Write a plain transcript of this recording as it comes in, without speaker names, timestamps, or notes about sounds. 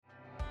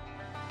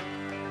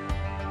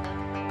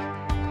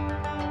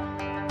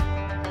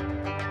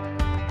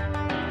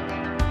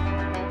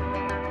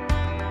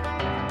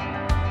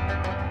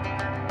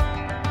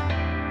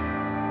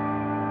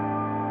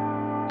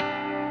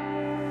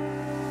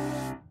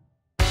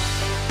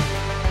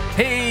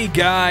Hey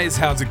guys,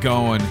 how's it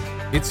going?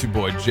 It's your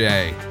boy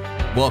Jay.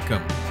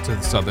 Welcome to the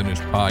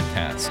Southernish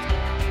Podcast.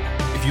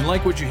 If you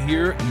like what you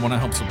hear and want to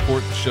help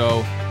support the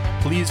show,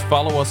 please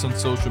follow us on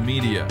social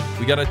media.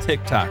 We got a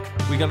TikTok,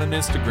 we got an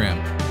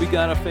Instagram, we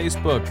got a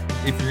Facebook.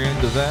 If you're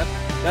into that,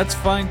 that's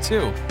fine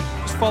too.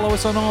 Just follow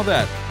us on all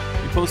that.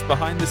 We post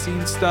behind the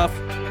scenes stuff,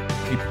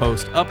 we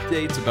post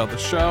updates about the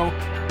show,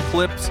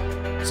 clips,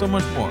 so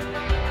much more.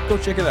 Go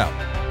check it out.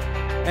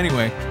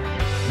 Anyway,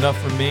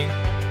 enough from me.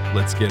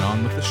 Let's get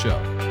on with the show.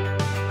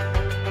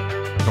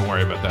 Don't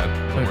worry about that.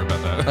 Don't worry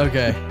about that.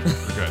 Okay.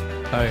 We're good.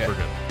 Okay. We're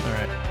good. All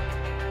right.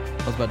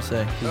 I was about to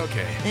say.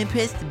 Okay. And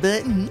press the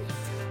button.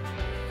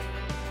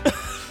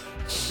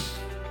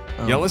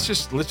 Yeah, let's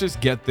just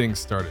get things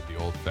started the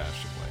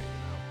old-fashioned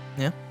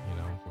way. Yeah.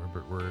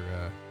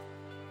 We're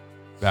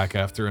back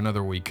after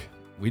another week.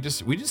 We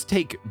just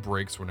take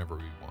breaks whenever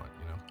we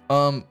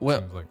want. Well,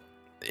 Seems like,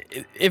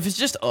 if it's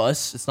just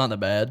us, it's not that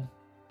bad.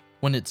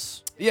 When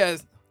it's yeah,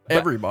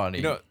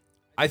 everybody.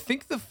 I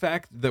think the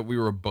fact that we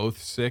were both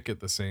sick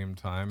at the same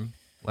time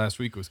last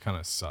week was kind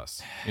of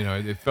sus.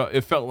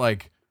 It felt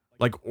like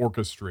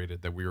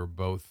orchestrated that we were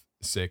both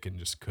sick and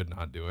just could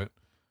not do it.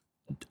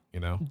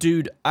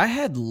 Dude, I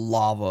had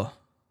lava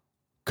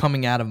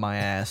coming out of my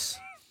ass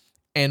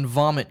and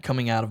vomit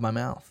coming out of my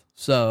mouth.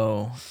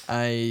 So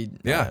I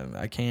can't,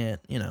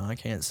 I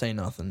can't say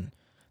nothing.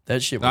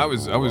 That shit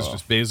was I was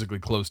just basically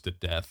close to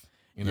death.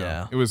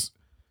 Yeah. It was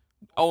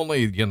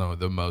only,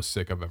 the most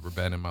sick I've ever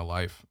been in my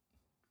life.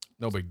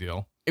 No big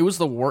deal. It was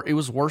it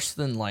was worse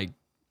than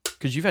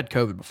because you've had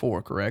COVID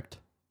before, correct?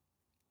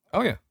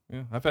 Oh yeah.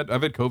 Yeah. I've had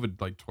COVID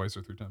like twice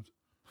or 3 times.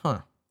 Huh.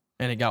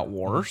 And it got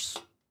worse?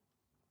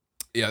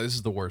 Yeah, this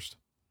is the worst.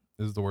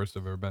 This is the worst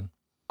I've ever been.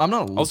 I'm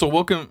not Also,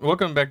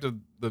 welcome back to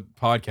the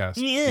podcast.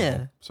 Yeah.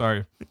 People.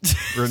 Sorry.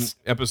 We're in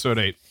episode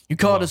 8. You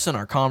caught us in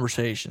our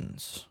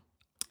conversations.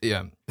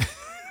 Yeah.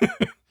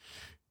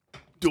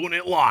 Doing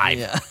it live.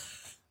 Yeah.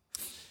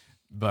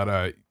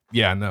 But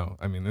yeah, no.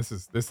 I mean,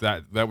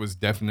 that was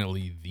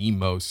definitely the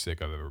most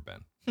sick I've ever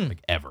been.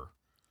 Like ever.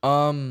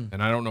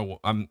 And I don't know,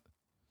 I'm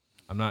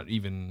not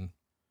even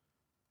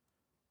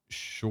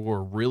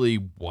sure really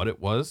what it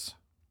was.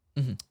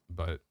 Mm-hmm.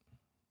 But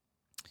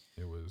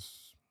it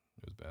was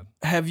bad.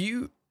 Have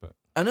you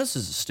I know this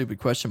is a stupid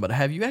question, but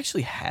have you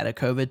actually had a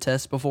COVID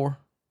test before?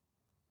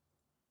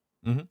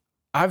 Mhm.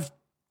 I've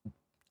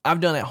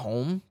done it at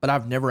home, but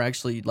I've never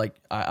actually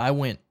I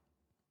went,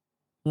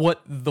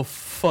 what the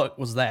fuck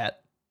was that?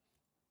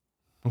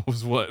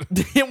 Was what?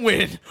 It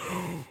went,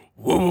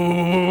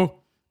 whoa.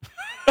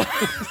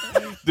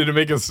 Did it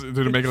make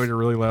like a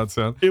really loud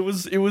sound? It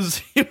was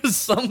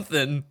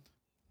something.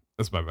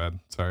 That's my bad.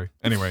 Sorry.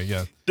 Anyway,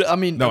 yeah. I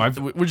mean, No,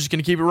 we're just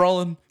gonna keep it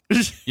rolling.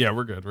 Yeah,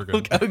 we're good. We're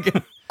good.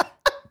 Okay.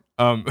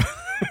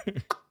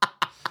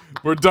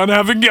 We're done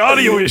having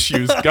audio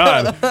issues.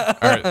 God. All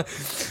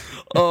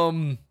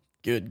right.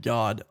 Good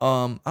God.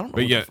 I don't know.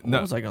 But yeah,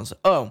 what was I gonna say?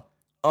 Oh,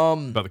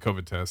 about the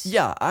COVID test.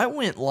 yeah, I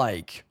went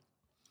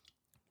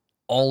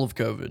all of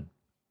COVID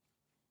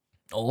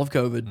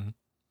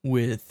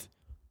with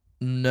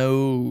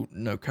no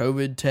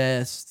COVID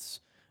tests,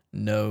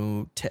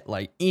 no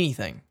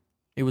anything.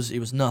 It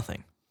was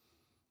nothing.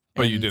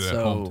 But And you did a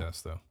so home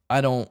test though.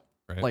 I don't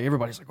Right.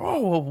 everybody's like,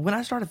 oh, well, when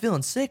I started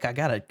feeling sick, I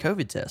got a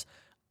COVID test.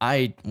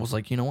 I was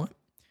like, you know what?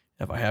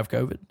 If I have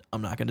COVID,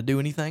 I'm not gonna do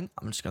anything.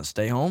 I'm just gonna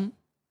stay home,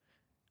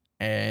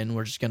 and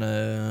we're just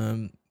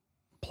gonna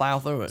plow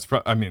through it.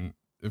 I mean,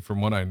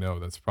 from what I know,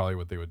 that's probably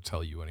what they would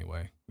tell you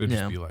anyway. They'd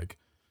Yeah. just be like,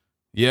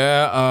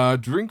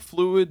 drink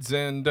fluids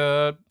and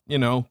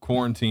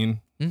quarantine.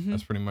 Mm-hmm.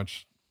 That's pretty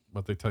much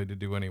what they tell you to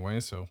do anyway.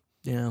 So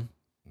Yeah.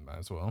 might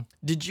as well.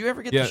 Did you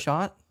ever get Yeah. the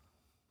shot?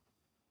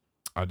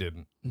 I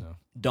didn't. No.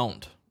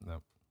 Don't.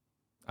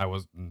 I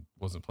wasn't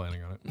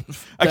planning on it.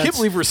 I can't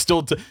believe we're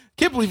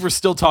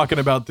still talking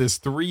about this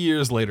 3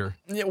 years later.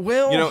 Yeah.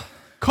 Well.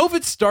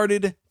 COVID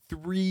started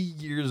 3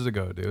 years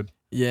ago, dude.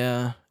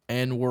 Yeah,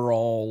 and we're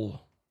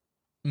all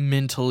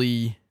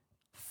mentally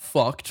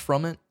fucked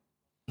from it,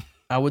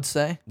 I would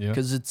say. Yeah.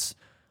 Because it's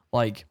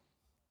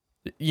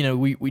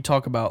we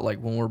talk about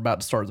when we're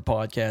about to start the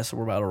podcast,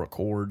 we're about to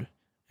record,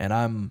 and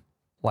I'm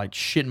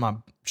shitting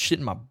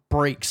my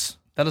brakes.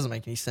 That doesn't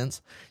make any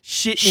sense.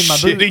 Shitting in my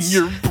boots. Shitting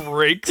your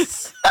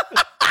brakes.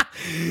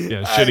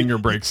 Yeah, shitting your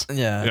brakes.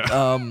 Yeah.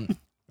 Yeah.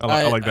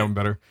 I like that one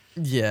better.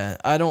 Yeah,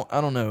 I don't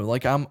know.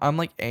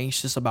 I'm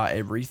anxious about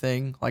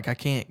everything. I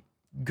can't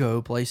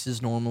go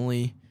places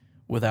normally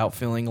without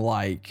feeling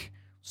like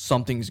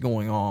something's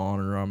going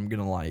on, or I'm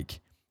gonna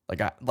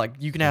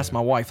you can ask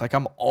my wife.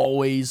 I'm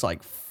always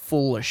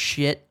full of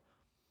shit.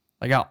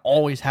 I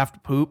always have to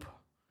poop,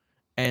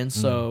 and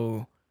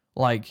so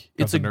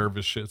it's a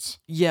nervous shits.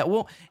 Yeah,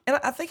 well, and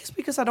I think it's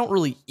because I don't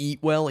really eat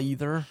well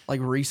either.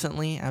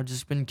 Recently, I've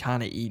just been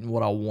kind of eating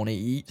what I want to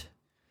eat,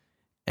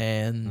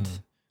 and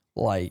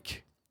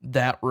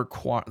that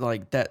require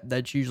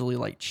that's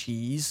usually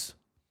cheese.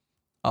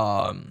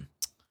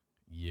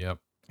 Yep.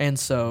 And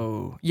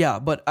so yeah,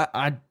 but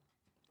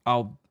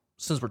I'll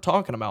since we're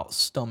talking about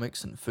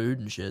stomachs and food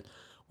and shit,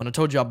 when I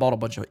told you I bought a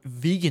bunch of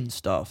vegan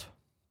stuff.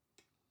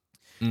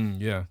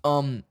 Yeah.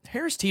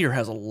 Harris Teeter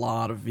has a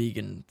lot of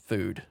vegan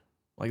food.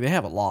 Like, they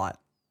have a lot.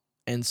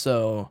 And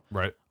so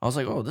Right. I was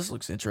like, oh, this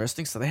looks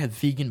interesting. So they have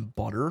vegan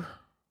butter.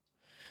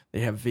 They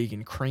have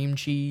vegan cream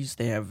cheese.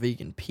 They have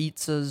vegan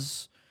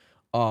pizzas.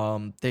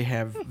 They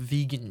have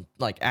vegan,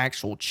 like,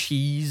 actual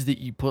cheese that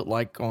you put,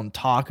 like, on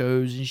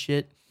tacos and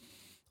shit.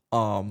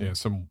 Yeah,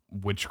 some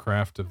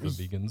witchcraft of the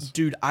vegans.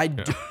 Dude, I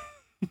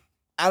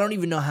don't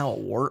even know how it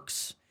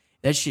works.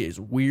 That shit is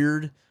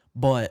weird,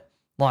 but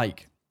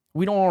like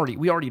we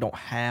already don't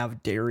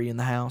have dairy in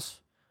the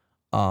house.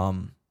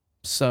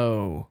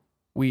 So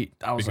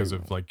I was because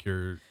like, of like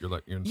your yeah,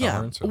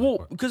 intolerance. Or well,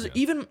 what? because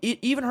Yeah. it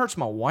even hurts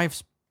my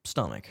wife's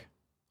stomach,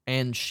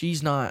 and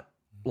she's not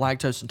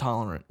lactose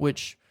intolerant,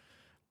 which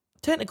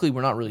technically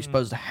we're not really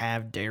supposed to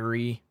have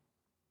dairy.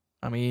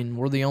 I mean,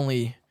 we're the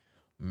only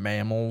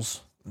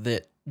mammals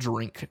that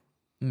drink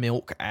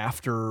milk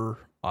after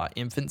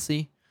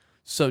infancy.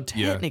 So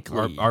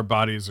technically, our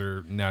bodies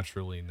are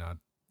naturally not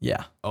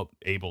yeah,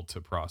 able to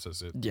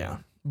process it. yeah.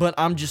 But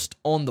I'm just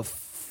on the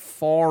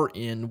far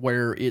end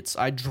where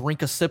I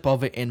drink a sip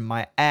of it and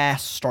my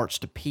ass starts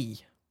to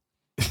pee.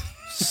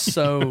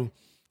 So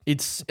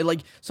it's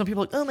like some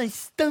people are like, oh, my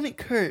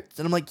stomach hurts,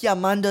 and I'm like, yeah,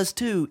 mine does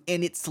too,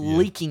 and it's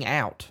leaking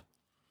out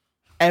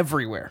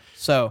everywhere.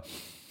 So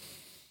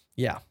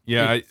yeah,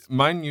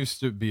 mine used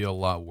to be a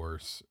lot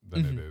worse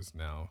than it is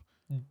now.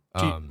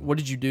 What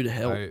did you do to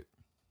help?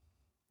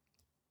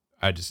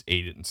 I just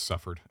ate it and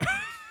suffered.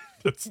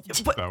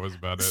 That was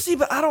about it. See,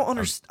 but I don't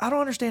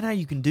understand how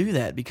you can do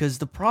that, because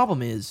the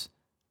problem is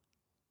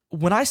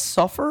when I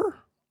suffer,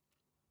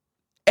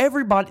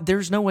 everybody,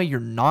 there's no way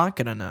you're not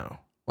gonna know.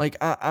 Like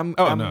I'm.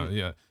 No,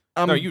 yeah.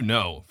 No, you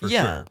know for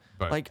sure.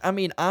 But like, I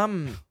mean,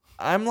 I'm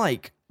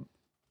like,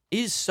 it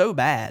is so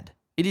bad.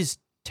 It is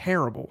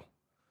terrible.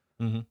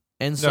 Mm-hmm.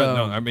 And so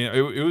no. I mean,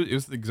 it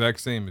was the exact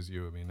same as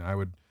you. I mean, I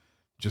would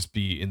just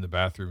be in the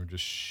bathroom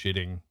just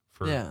shitting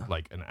for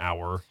like an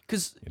hour.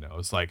 Because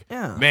it's like,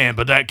 man,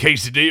 but that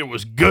quesadilla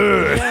was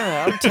good.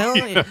 Yeah, I'm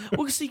telling you.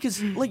 Well, see,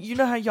 because like, you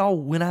know how y'all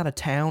went out of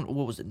town?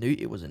 What was it?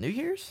 It was New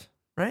Year's,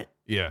 right?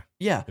 Yeah.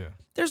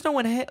 There's no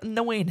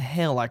way in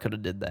hell I could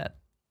have did that.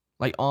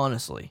 Like,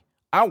 honestly,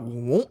 I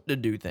want to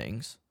do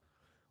things,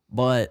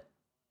 but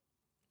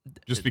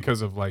just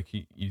because of like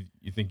you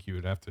think you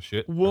would have to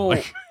shit. Well,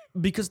 like,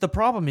 because the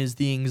problem is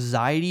the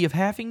anxiety of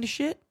having to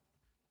shit,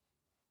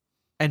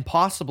 and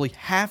possibly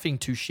having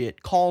to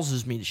shit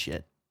causes me to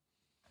shit.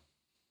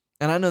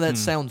 And I know that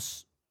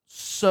sounds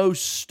so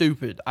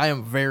stupid. I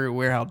am very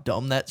aware how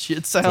dumb that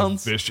shit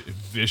sounds. It's a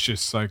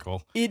vicious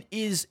cycle. It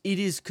is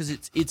because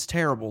it's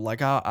terrible.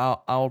 Like,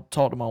 I'll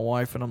talk to my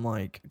wife and I'm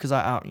like, because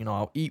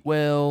I'll eat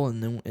well,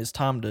 and then it's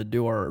time to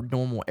do our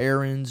normal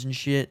errands and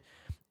shit,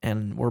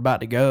 and we're about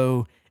to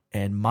go,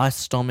 and my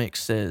stomach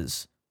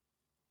says,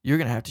 you're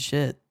gonna have to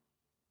shit,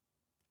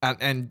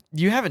 and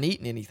you haven't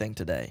eaten anything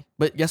today,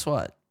 but guess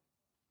what?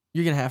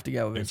 You're gonna have to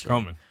go eventually. It's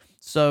coming.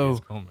 So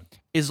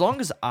as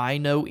long as I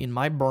know in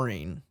my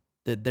brain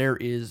that there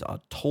is a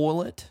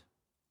toilet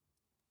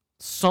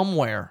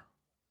somewhere,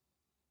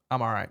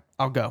 I'm all right.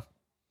 I'll go.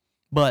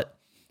 But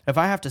if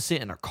I have to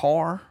sit in a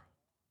car,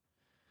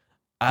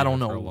 I don't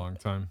know. For a long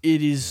time.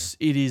 It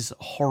is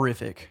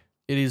horrific.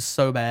 It is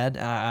so bad.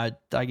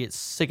 I get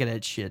sick of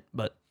that shit.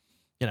 But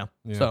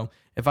so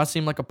if I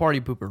seem like a party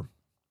pooper,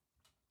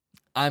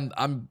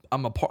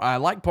 I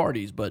like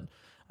parties, but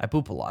I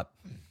poop a lot.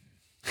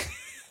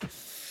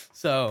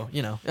 So,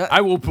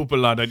 I will poop a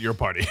lot at your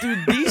party.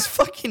 Dude, these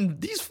fucking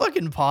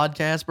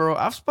podcasts, bro,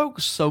 I've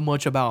spoke so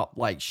much about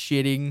like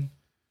shitting.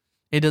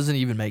 It doesn't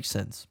even make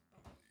sense.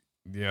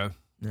 Yeah.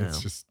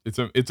 It's just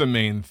it's a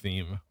main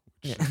theme,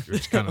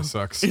 which kind of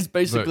sucks. It's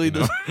basically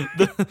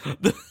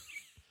the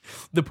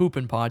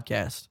pooping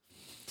podcast.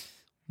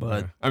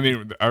 But I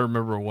mean, I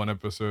remember one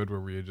episode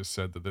where we had just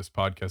said that this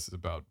podcast is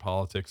about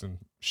politics and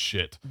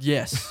shit.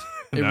 Yes.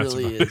 It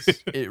really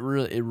is. It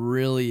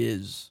really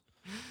is.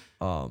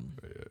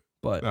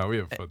 But no, we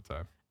have a fun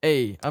time.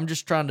 Hey, I'm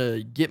just trying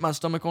to get my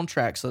stomach on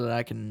track so that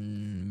I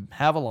can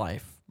have a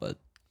life. But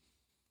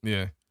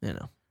yeah,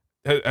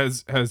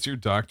 has your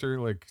doctor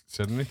like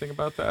said anything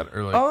about that,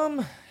 or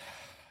like?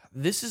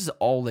 This is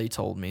all they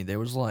told me. They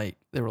were like,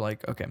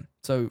 okay,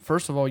 so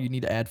first of all, you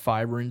need to add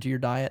fiber into your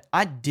diet.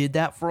 I did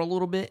that for a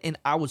little bit and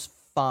I was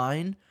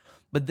fine,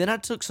 but then I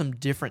took some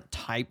different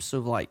types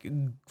of like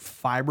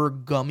fiber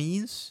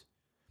gummies.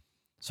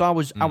 So I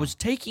was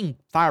taking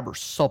fiber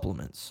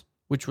supplements,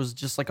 which was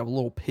just like a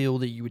little pill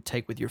that you would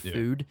take with your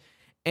food,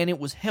 and it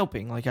was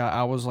helping. Like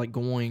I was like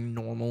going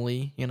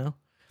normally,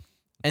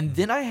 and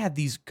then I had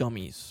these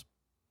gummies.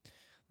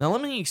 Now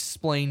let me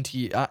explain to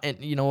you, and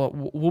you know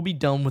what? We'll be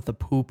done with the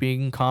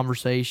pooping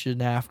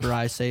conversation after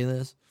I say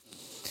this.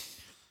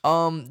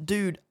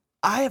 Dude,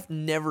 I have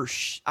never.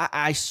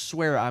 I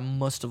swear I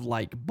must have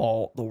like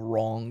bought the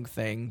wrong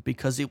thing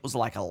because it was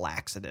like a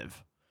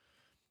laxative.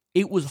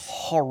 It was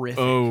horrific.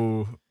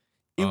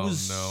 It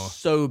was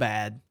so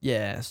bad.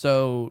 Yeah.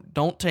 So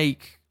don't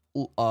take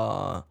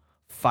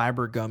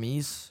fiber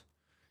gummies.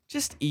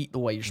 just eat the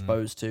way you're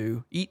supposed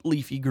to. Eat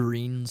leafy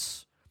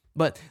greens.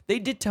 But they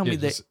did tell me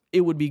that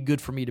it would be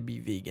good for me to be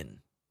vegan,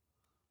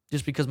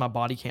 just because my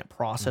body can't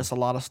process a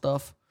lot of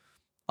stuff.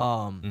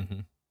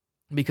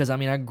 Because I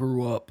mean, I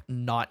grew up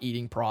not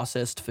eating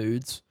processed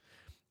foods,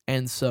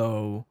 and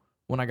so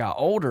when I got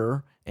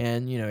older,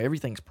 and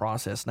everything's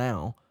processed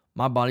now,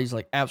 my body's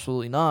like,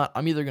 absolutely not.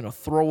 I'm either gonna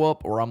throw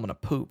up or I'm gonna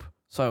poop.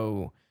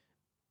 So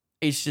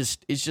it's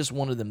just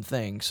one of them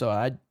things. So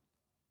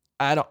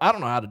I don't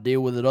know how to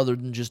deal with it other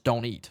than just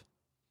don't eat.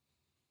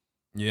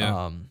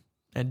 Yeah.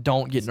 And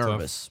don't get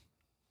nervous. Tough.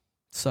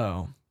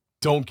 So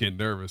don't get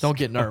nervous. Don't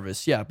get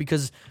nervous. Yeah,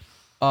 because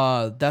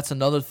that's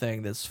another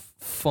thing that's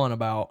fun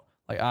about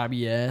like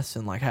IBS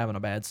and like having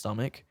a bad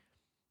stomach.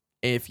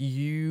 If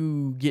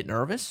you get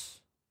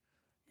nervous,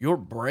 your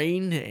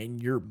brain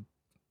and your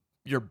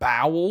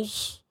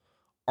bowels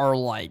are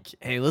like,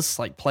 hey, let's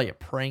like play a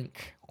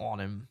prank on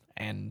him.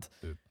 And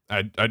dude,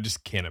 I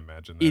just can't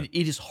imagine that.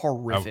 It is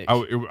horrific.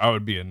 I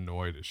would be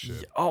annoyed as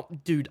shit. Oh,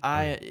 dude,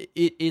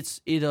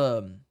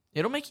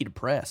 it'll make you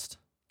depressed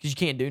because you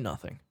can't do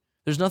nothing.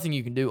 There's nothing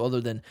you can do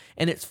other than,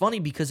 and it's funny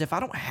because if I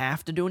don't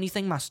have to do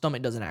anything, my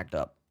stomach doesn't act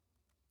up.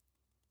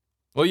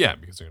 Well, yeah,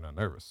 because you're not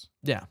nervous.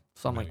 Yeah,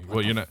 so I'm like,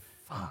 well, you're not.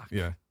 Fuck.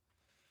 Yeah.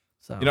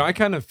 So I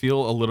kind of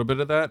feel a little bit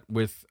of that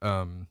with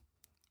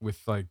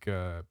like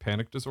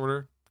panic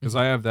disorder because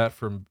I have that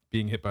from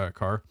being hit by a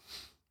car.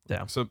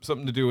 Yeah. So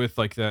something to do with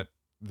like that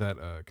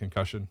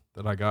concussion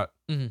that I got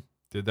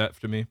did that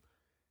to me,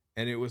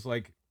 and it was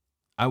like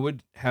I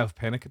would have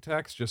panic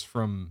attacks just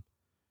from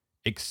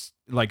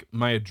like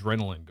my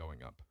adrenaline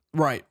going up.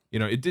 Right.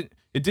 It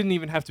didn't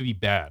even have to be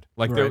bad.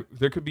 Like Right.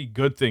 there could be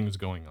good things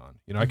going on.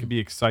 I could be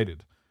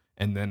excited,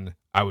 and then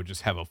I would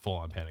just have a full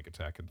on panic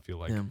attack and feel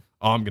like,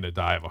 oh, I'm gonna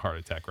die of a heart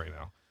attack right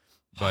now.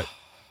 But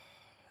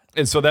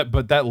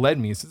that led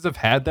me, since I've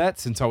had that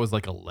since I was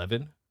like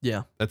 11.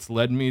 Yeah. That's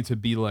led me to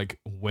be like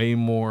way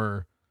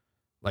more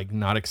like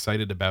not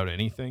excited about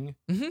anything.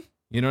 Mm-hmm.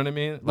 You know what I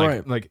mean? Like,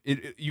 right. Like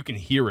you can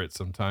hear it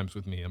sometimes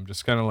with me. I'm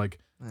just kind of like,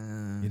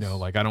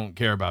 like I don't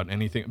care about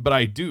anything, but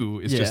I do.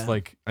 It's just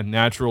like a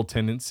natural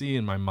tendency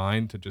in my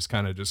mind to just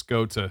kind of just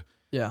go to,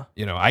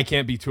 I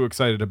can't be too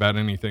excited about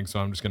anything. So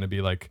I'm just going to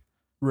be like,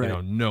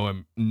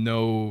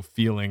 no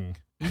feeling,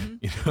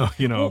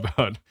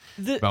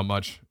 about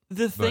much.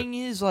 The thing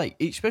is, like,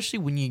 especially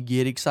when you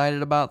get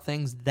excited about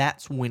things,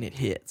 that's when it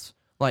hits.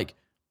 Like,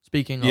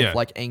 speaking of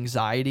like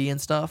anxiety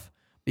and stuff,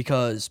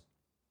 because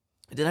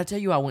did I tell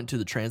you I went to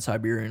the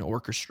Trans-Siberian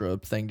Orchestra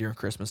thing during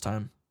Christmas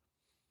time?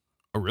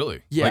 Oh,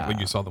 really? Yeah. Like when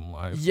you saw them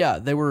live? Yeah,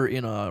 they were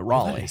in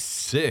Raleigh. That is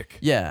sick.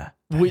 Yeah.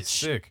 That is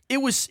sick. It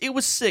was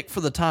sick for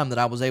the time that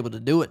I was able to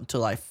do it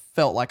until I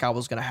felt like I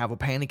was going to have a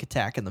panic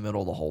attack in the middle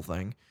of the whole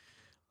thing.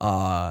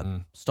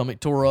 Stomach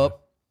tore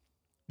up,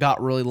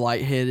 got really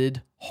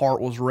lightheaded,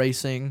 heart was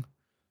racing.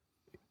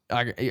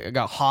 I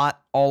got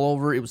hot all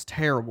over. It was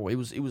terrible. It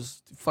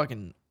was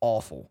fucking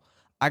awful.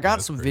 I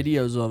got some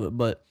videos of it,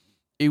 but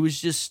it was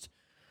just,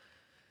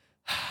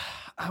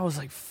 I was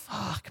like,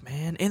 fuck,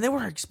 man. And they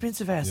were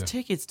expensive ass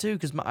tickets too,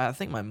 because I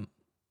think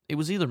it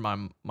was either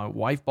my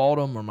wife bought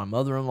them or my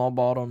mother-in-law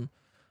bought them.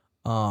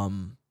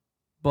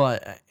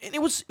 But and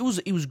it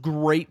was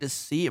great to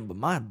see it, but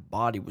my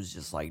body was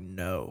just like,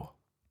 no,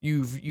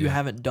 you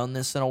haven't done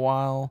this in a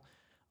while.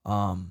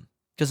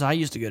 Because I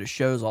used to go to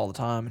shows all the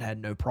time and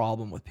had no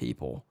problem with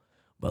people,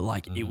 but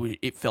like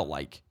it felt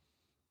like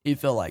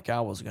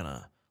I was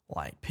gonna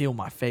like peel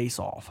my face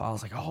off. I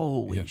was like,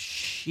 holy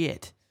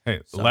shit.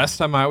 Hey, the last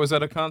time I was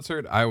at a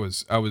concert, I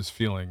was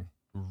feeling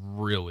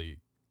really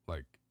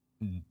like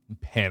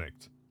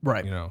panicked.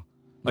 Right.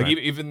 Like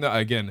even though,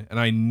 again, and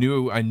I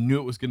knew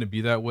it was going to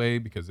be that way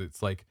because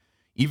it's like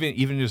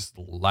even just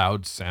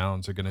loud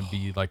sounds are going to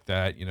be like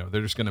that.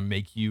 They're just going to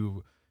make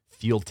you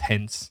feel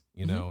tense.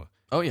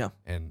 Oh yeah.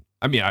 And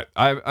I mean,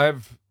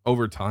 I've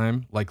over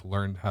time like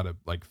learned how to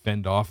like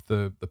fend off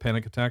the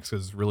panic attacks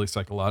because it's really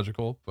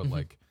psychological. But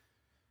like,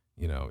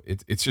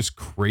 it's just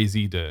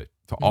crazy to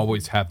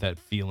always have that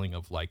feeling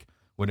of like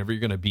whenever you're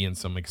going to be in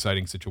some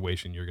exciting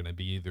situation, you're going to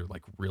be either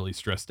like really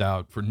stressed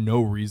out for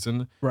no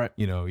reason, right?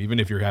 Even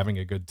if you're having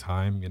a good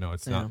time,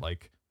 it's not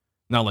like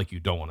you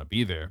don't want to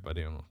be there, but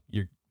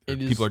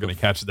people are going to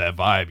catch that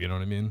vibe. You know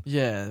what I mean?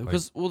 Yeah,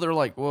 because they're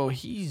like, well,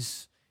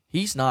 he's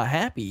not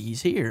happy.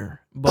 He's here,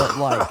 but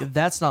like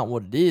that's not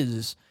what it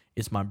is.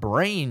 It's my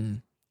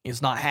brain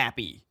is not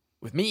happy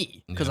with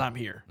me because I'm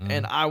here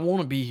and I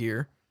want to be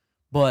here,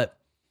 but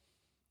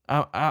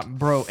I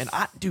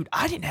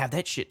didn't have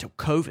that shit till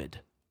COVID.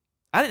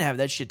 I didn't have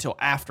that shit till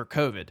after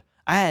COVID.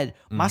 I had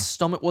my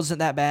stomach wasn't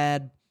that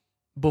bad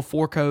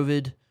before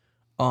COVID.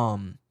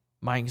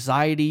 My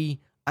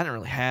anxiety, I didn't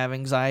really have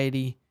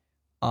anxiety.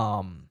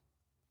 But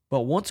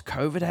once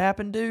COVID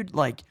happened, dude,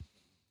 like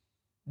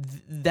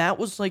that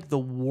was like the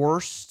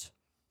worst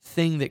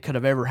thing that could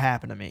have ever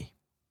happened to me.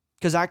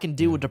 Because I can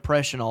deal with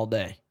depression all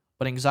day,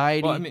 but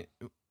anxiety. Well, I mean,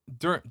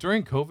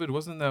 during COVID,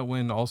 wasn't that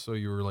when also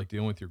you were like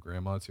dealing with your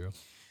grandma too?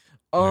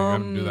 You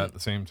have to do that at the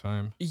same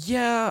time.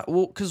 Yeah,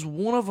 well, because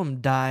one of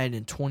them died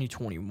in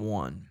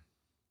 2021.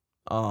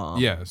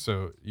 Yeah,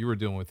 so you were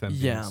dealing with them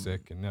being Yeah.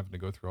 sick and having to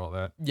go through all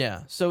that.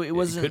 Yeah. So it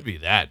wasn't. It could be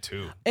that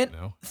too. And You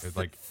know, it's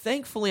like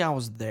thankfully, I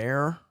was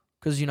there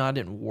because I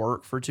didn't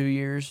work for 2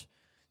 years.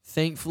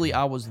 Thankfully,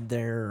 I was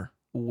there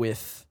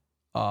with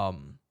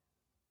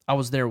I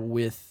was there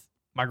with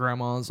my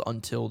grandma's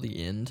until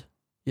the end.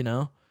 You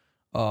know,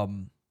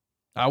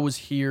 I was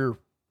here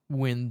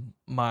when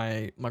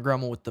my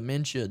grandma with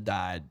dementia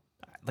died,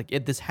 like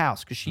at this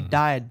house, because she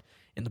died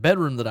in the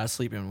bedroom that I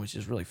sleep in, which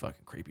is really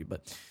fucking creepy.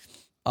 But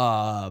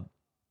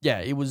yeah,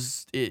 it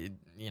was it.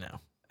 You know,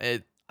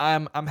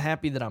 I'm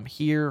happy that I'm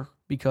here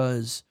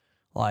because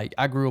like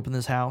I grew up in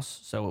this house,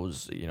 so it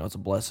was it's a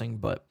blessing.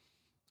 But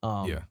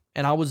yeah.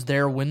 and I was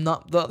there when the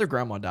other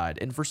grandma died,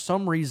 and for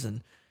some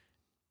reason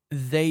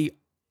they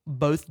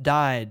both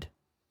died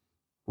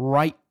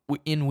right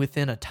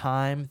within a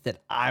time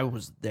that I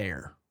was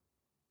there.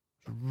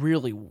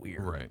 Really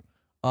weird. Right.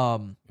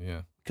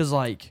 Yeah. Cause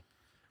like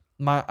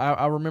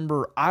I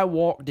remember I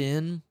walked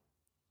in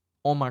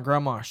on my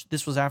grandma.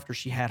 This was after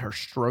she had her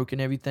stroke and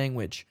everything,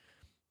 which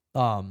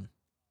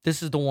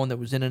this is the one that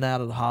was in and out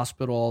of the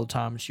hospital all the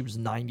time. She was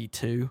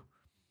 92.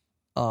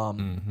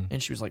 And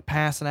she was like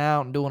passing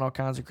out and doing all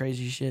kinds of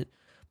crazy shit,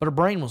 but her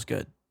brain was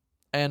good.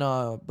 And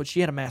but she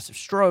had a massive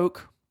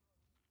stroke.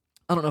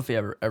 I don't know if he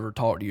ever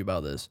talked to you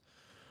about this.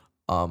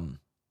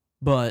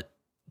 But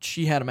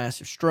she had a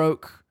massive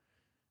stroke.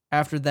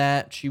 After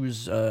that, she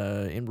was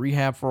in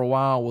rehab for a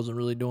while, wasn't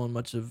really doing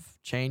much of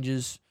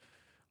changes.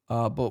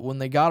 But when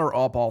they got her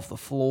up off the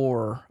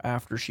floor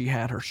after she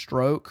had her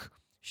stroke,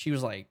 she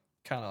was like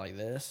kind of like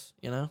this,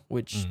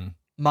 which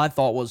my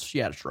thought was she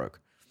had a stroke.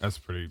 That's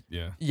pretty,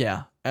 yeah.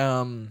 Yeah.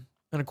 And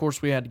of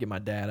course we had to get my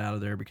dad out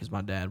of there because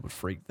my dad would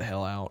freak the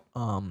hell out,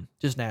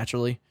 just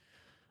naturally.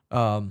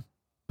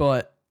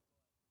 But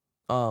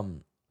I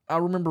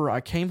remember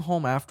I came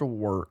home after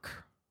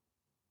work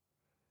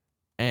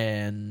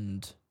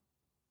and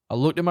I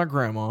looked at my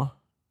grandma,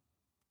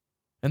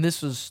 and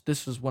this was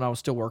when I was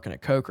still working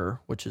at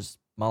Coker, which is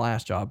my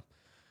last job.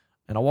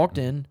 And I walked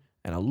in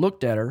and I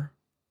looked at her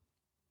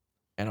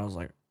and I was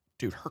like,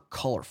 dude, her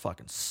color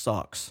fucking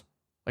sucks.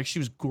 Like she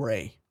was gray.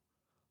 I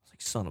was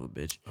like, son of a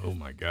bitch. Oh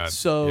my God.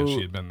 So yeah,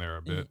 she had been there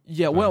a bit.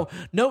 Yeah, well,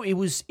 no, it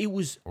was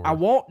I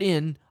walked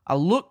in, I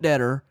looked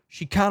at her,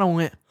 she kind of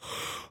went,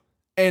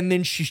 and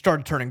then she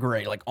started turning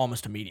gray, like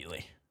almost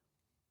immediately.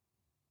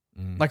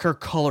 Like her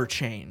color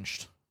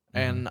changed.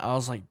 And I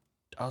was like,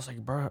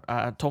 bro,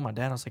 I told my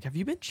dad, I was like, have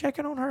you been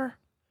checking on her?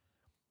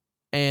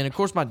 And of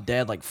course my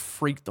dad like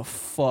freaked the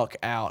fuck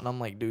out. And I'm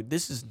like, dude,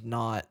 this is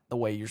not the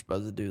way you're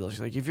supposed to do this.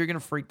 Like, if you're going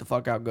to freak the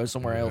fuck out, go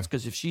somewhere else.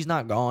 Because if she's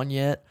not gone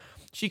yet,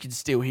 she can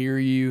still hear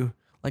you.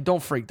 Like,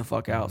 don't freak the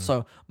fuck out.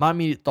 So my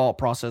immediate thought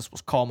process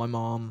was call my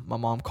mom. My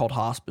mom called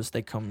hospice.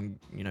 They come,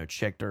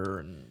 checked her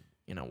and,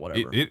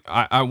 whatever.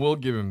 I will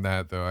give him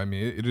that, though. I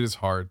mean, it is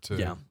hard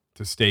to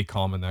stay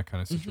calm in that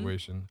kind of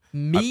situation.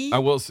 Me, I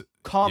will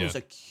calm as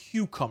a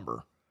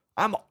cucumber.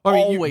 I'm you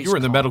always were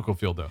in the calm. medical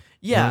field, though.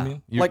 Yeah. You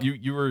know what I mean?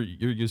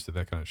 You're used to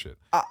that kind of shit.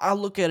 I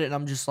look at it and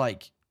I'm just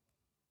like,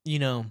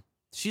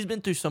 she's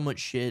been through so much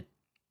shit.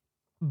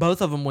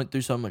 Both of them went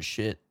through so much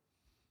shit.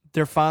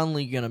 They're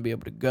finally going to be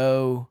able to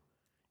go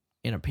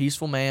in a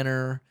peaceful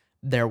manner.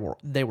 They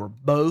were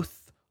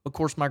both, of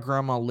course, that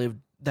grandma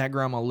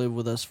lived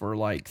with us for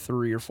like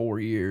 3 or 4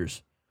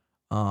 years.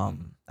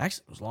 Actually,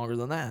 it was longer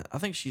than that. I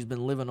think she's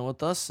been living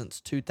with us since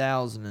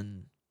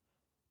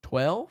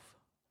 2012.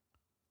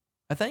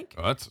 I think.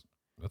 Oh, that's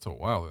a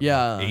while.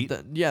 Yeah, 8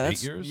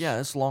 that's years. Yeah,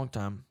 it's a long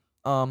time.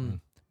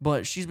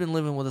 But she's been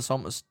living with us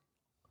almost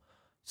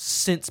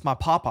since my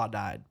papa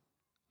died,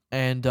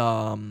 and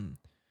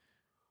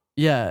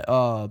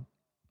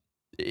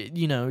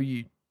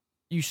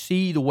you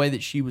see the way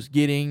that she was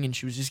getting, and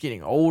she was just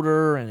getting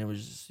older, and it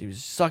was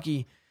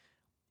sucky.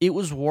 It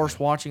was worse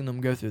watching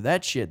them go through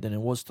that shit than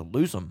it was to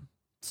lose them.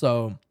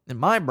 So in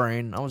my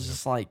brain, I was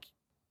just like,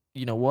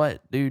 you know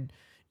what, dude?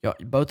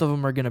 Both of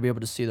them are going to be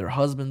able to see their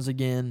husbands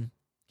again,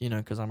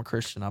 because I'm a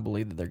Christian. I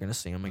believe that they're going to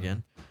see them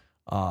again.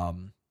 My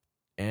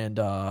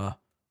grandma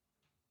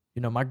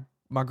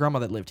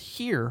that lived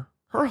here,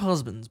 her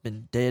husband's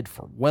been dead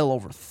for well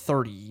over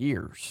 30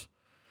 years.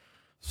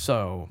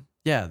 So,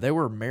 yeah, they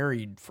were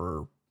married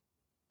for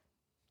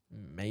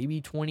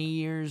maybe 20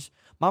 years.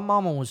 My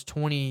mama was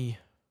 20.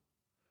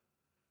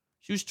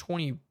 She was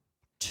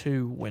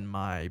 22 when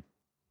my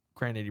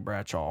granddaddy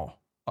Bradshaw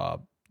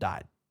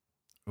died.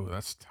 Oh,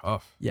 that's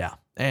tough. Yeah.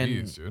 And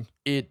jeez,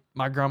 dude.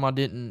 My grandma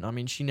didn't,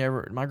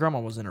 my grandma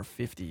was in her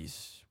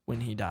 50s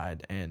when he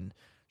died, and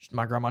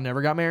my grandma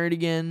never got married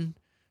again.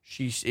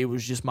 It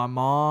was just my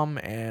mom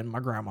and my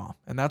grandma.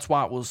 And that's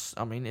why it was,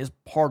 it's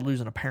hard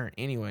losing a parent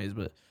anyways,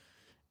 but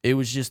it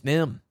was just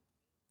them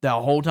the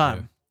whole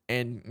time. Yeah.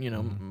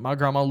 And, my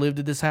grandma lived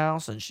at this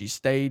house, and she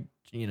stayed,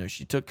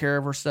 she took care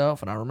of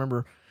herself. And I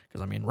remember,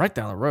 because, right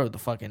down the road,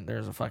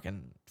 there's a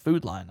fucking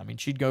food line.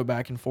 She'd go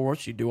back and forth.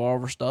 She'd do all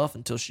of her stuff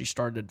until she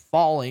started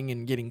falling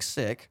and getting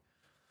sick.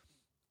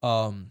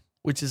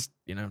 Which is,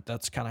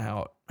 that's kind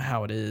of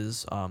how it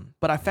is.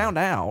 But I found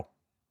out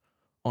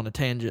on a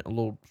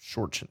little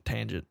short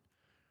tangent.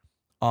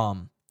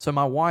 So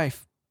my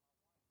wife,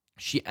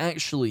 she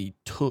actually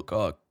took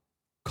a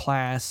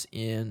class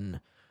in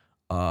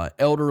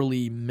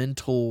elderly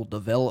mental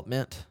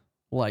development,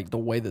 like the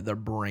way that their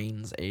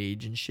brains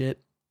age and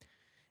shit.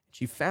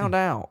 She found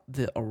out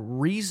that a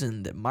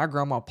reason that my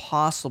grandma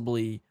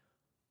possibly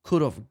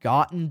could have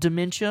gotten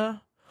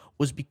dementia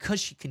was because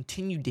she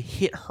continued to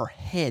hit her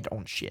head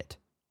on shit,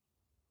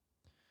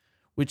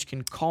 which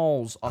can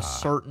cause a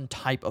certain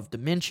type of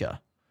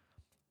dementia.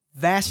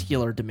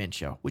 Vascular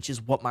dementia, which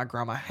is what my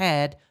grandma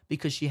had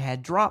because she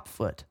had drop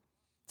foot.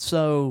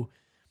 So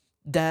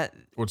that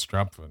What's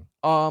drop foot?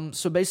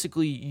 so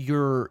basically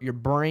your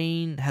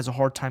brain has a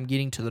hard time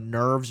getting to the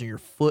nerves in your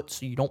foot,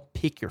 so you don't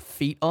pick your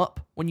feet up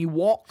when you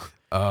walk.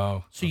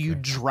 Oh. So you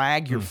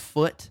drag your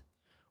foot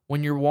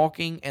when you're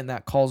walking, and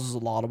that causes a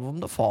lot of them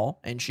to fall.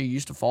 And she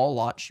used to fall a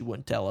lot. She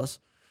wouldn't tell us.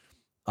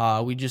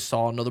 We just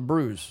saw another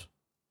bruise.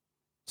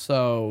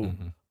 So,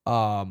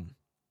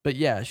 but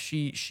yeah,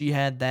 she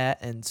had that,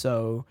 and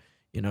so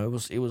it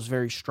was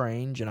very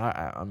strange. And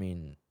I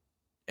mean,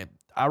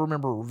 I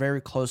remember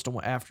very close to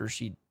after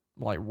she,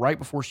 like right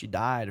before she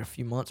died, a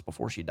few months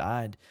before she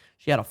died,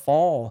 she had a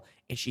fall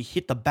and she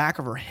hit the back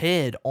of her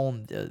head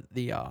on the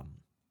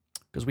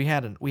because we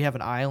have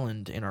an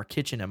island in our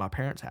kitchen at my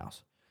parents'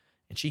 house,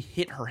 and she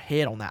hit her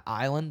head on that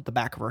island, the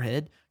back of her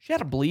head. She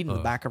had a bleed in the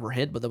back of her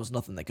head, but there was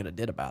nothing they could have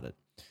did about it.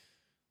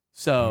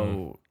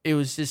 So it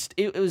was just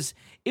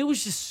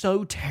just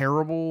so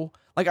terrible.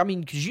 Like, I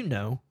mean, because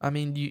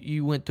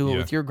you went through it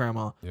with your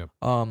grandma. Yep.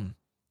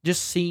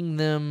 Just seeing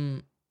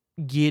them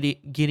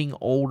getting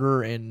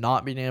older and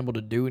not being able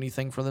to do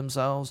anything for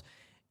themselves,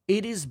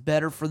 it is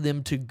better for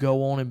them to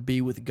go on and be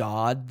with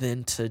God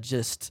than to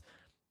just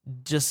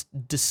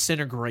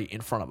disintegrate in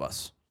front of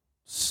us.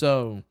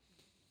 So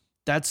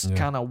that's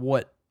kind of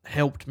what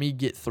helped me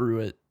get through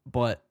it.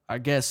 But I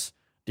guess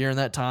during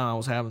that time I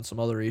was having some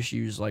other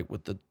issues, like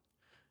with the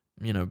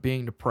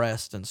being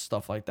depressed and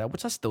stuff like that,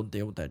 which I still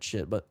deal with that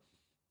shit, but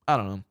I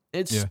don't know.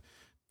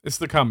 It's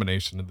the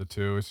combination of the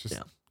two. It's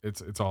just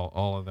it's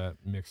all of that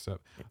mixed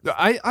up.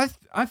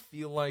 I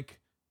feel like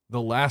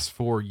the last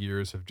 4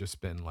 years have just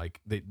been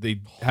like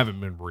they haven't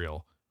been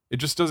real. It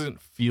just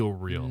doesn't feel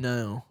real.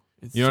 No.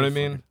 You know what I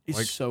mean? It's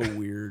like, so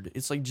weird.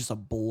 It's like just a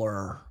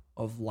blur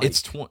of like.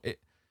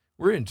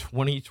 We're in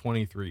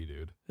 2023,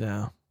 dude.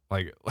 Yeah.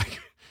 Like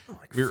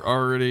we're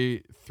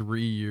already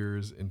 3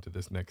 years into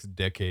this next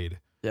decade.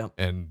 Yeah.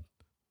 And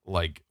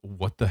like,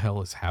 what the hell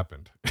has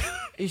happened?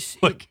 It's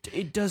like,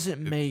 it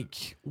doesn't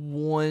make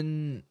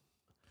one,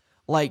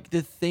 like,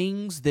 the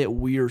things that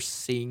we're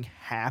seeing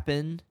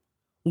happen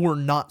were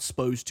not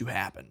supposed to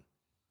happen.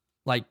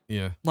 Like,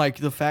 like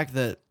the fact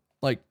that,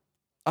 like,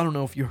 I don't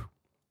know if you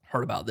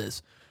heard about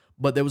this,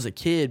 but there was a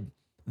kid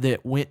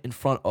that went in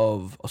front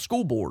of a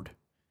school board.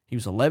 He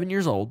was 11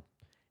 years old,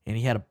 and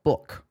he had a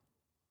book.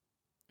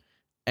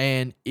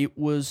 And it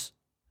was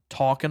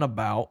talking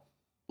about,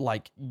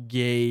 like,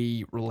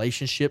 gay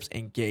relationships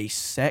and gay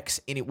sex,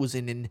 and it was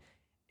in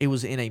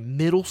a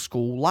middle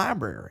school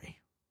library.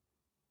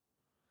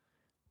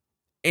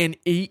 And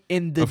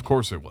of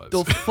course it was.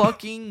 The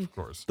fucking of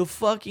course. The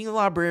fucking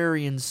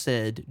librarian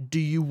said, "Do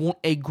you want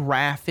a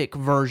graphic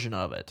version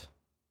of it?"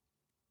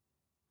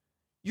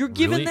 You're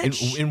given really?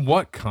 that in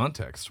what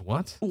context?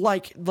 What?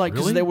 Like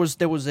really?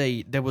 there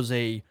was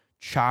a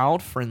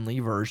child-friendly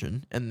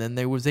version, and then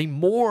there was a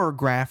more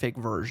graphic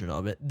version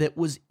of it that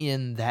was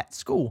in that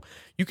school.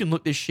 You can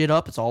look this shit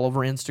up. It's all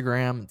over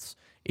Instagram.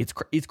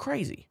 It's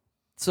crazy.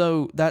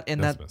 So that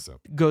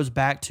goes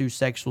back to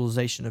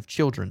sexualization of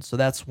children. So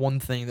that's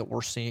one thing that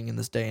we're seeing in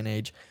this day and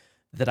age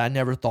that I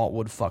never thought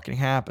would fucking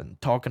happen.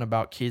 Talking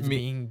about kids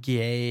being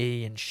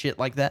gay and shit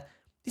like that.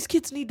 These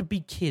kids need to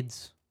be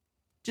kids.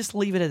 Just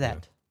leave it at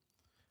that.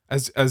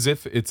 As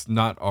if it's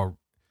not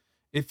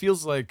it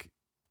feels like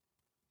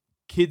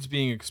kids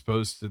being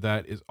exposed to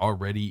that is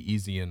already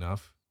easy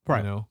enough,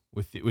 right?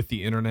 With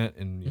the internet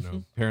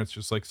and parents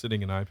just like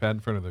sitting an iPad in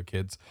front of their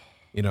kids,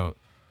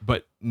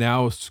 But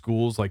now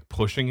schools like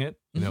pushing it,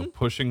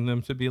 pushing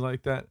them to be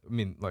like that. I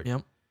mean, like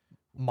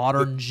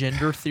modern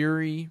gender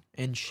theory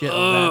and shit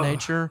of that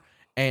nature,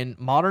 and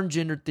modern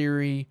gender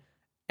theory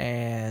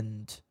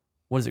and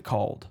what is it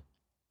called?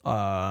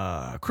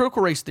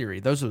 Critical race theory.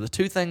 Those are the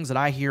two things that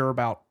I hear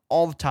about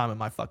all the time in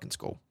my fucking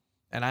school.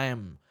 And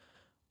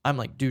I'm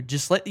like, dude,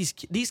 just let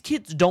these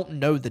kids don't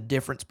know the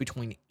difference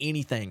between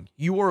anything.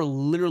 You are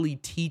literally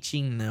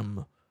teaching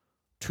them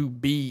to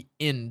be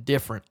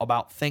indifferent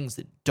about things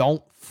that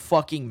don't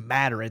fucking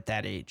matter at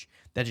that age.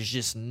 That is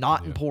just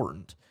not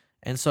important.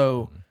 And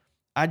so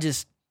I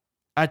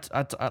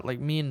like,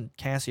 me and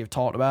Cassie have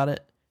talked about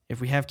it.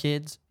 If we have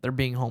kids, they're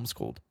being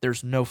homeschooled.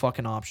 There's no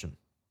fucking option.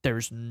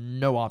 There's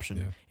no option.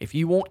 Yeah. If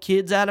you want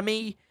kids out of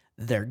me,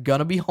 they're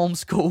gonna be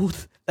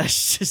homeschooled.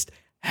 That's just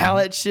how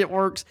that shit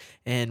works,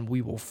 and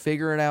we will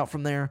figure it out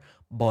from there.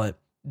 But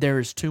there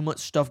is too much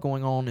stuff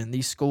going on in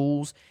these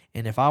schools,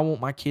 and if I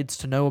want my kids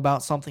to know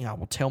about something, I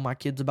will tell my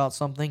kids about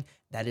something.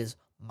 That is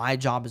my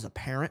job as a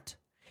parent.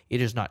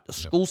 It is not the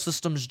school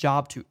system's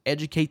job to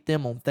educate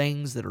them on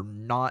things that are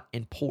not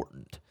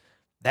important.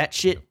 That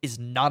shit is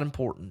not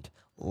important.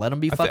 Let them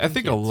be fucking I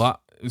think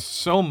kids.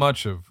 so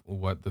much of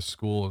what the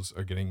schools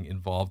are getting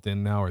involved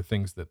in now are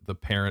things that the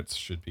parents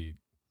should be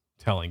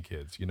telling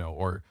kids,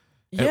 or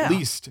at Yeah.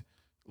 least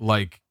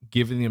like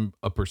giving them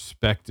a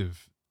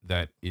perspective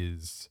that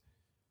is,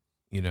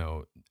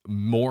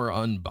 more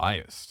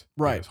unbiased.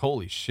 Right. Because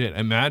holy shit,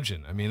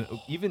 imagine. I mean,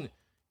 even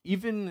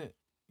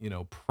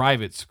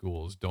private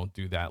schools don't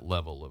do that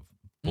level of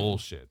Mm-mm.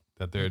 bullshit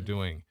that they're Mm-mm.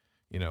 doing,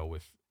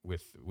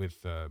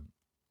 with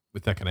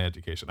that kind of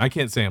education. I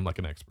can't say I'm like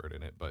an expert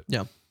in it, but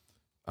Yeah.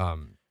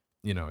 um,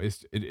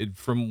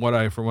 from what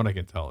I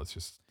can tell, it's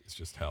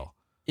just hell.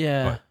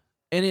 Yeah. But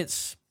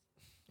And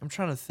I'm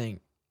trying to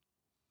think.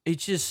 It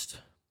just,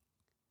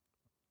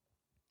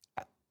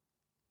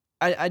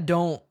 I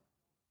don't,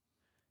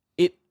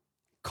 it,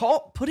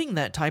 putting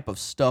that type of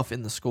stuff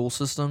in the school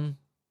system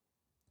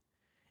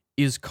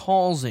is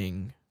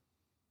causing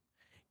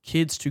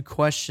kids to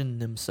question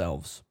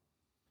themselves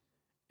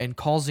and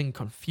causing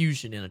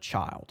confusion in a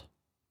child.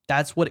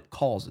 That's what it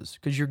causes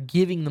because you're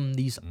giving them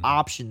these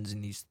options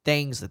and these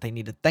things that they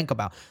need to think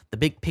about. The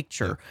big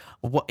picture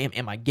of what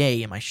am I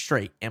gay? Am I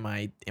straight? Am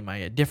I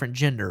a different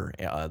gender?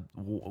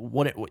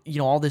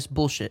 All this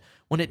bullshit.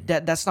 When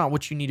that's not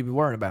what you need to be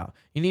worrying about.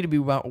 You need to be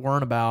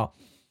worrying about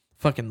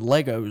fucking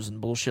Legos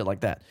and bullshit like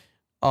that.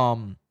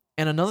 And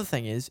another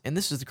thing is, and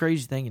this is the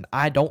crazy thing, and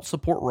I don't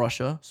support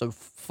Russia, so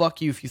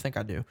fuck you if you think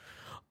I do.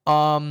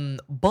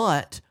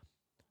 But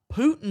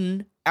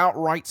Putin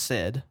outright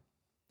said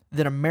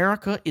that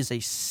America is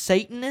a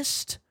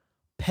Satanist,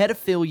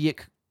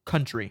 pedophilic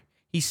country.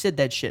 He said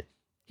that shit.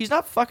 He's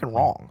not fucking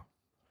wrong.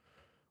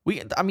 We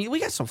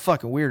got some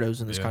fucking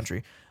weirdos in this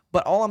country.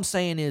 But all I'm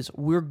saying is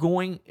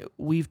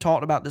we've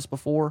talked about this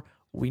before.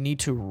 We need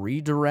to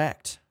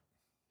redirect.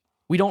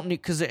 We don't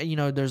need, because,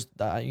 there's,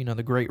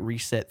 the great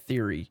reset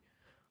theory.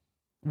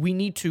 We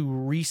need to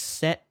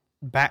reset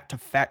back to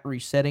factory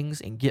settings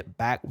and get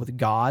back with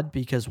God,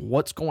 because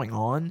what's going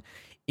on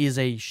is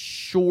a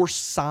sure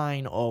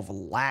sign of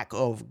lack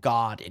of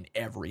God in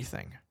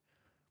everything.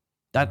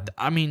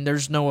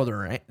 There's no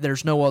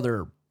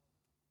other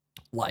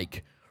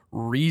like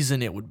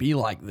reason it would be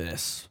like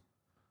this.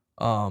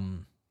 At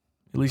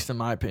least in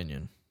my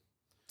opinion.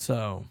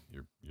 So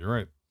you're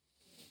right.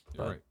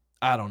 You're right.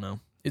 I don't know.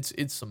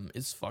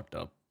 It's fucked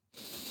up.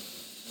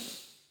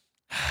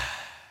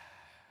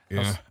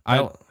 Yeah.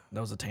 That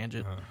was a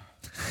tangent.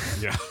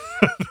 Yeah.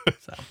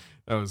 So.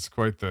 That was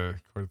quite the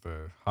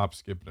hop,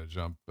 skip, and a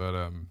jump.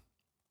 But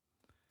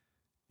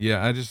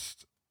yeah,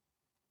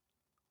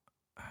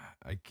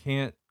 I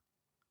can't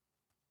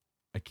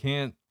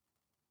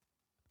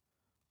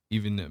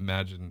even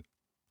imagine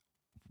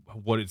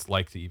what it's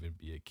like to even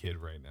be a kid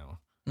right now.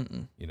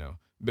 Mm-mm.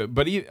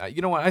 But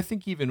you know what? I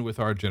think even with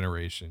our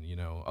generation,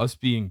 us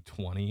being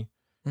 20,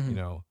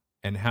 Mm-hmm.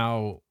 and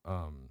how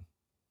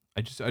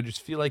I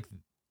just feel like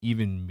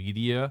even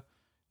media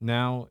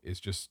now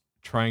is just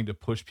trying to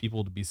push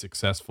people to be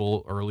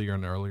successful earlier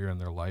and earlier in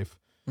their life,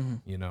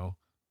 Mm-hmm.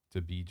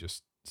 to be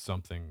just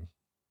something,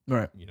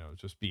 Right.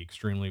 just be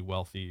extremely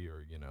wealthy,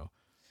 or,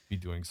 be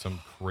doing some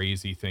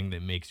crazy thing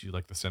that makes you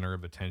like the center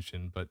of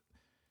attention. But,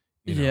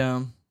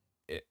 Yeah.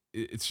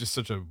 it's just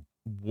such a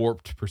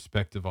warped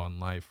perspective on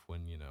life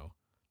when,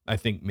 I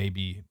think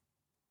maybe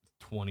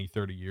 20,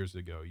 30 years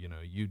ago,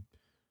 you'd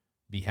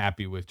be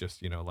happy with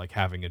just, like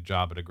having a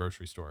job at a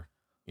grocery store,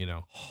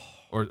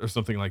 or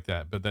something like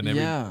that. But then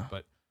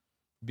but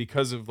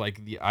because of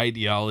like the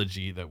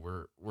ideology that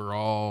we're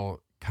all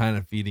kind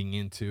of feeding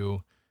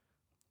into,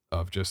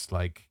 of just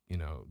like,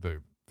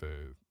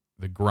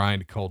 the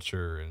grind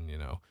culture, and,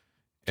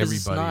 Because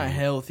it's not everybody,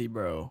 healthy,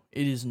 bro.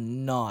 It is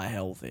not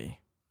healthy.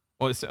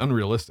 well, it's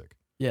unrealistic.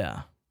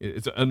 Yeah.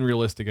 It's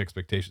unrealistic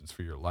expectations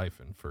for your life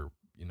and for,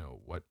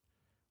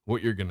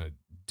 what you're gonna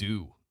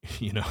do,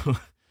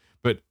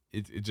 but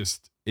it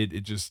just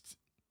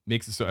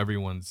makes it so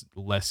everyone's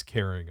less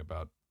caring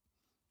about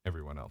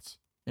everyone else.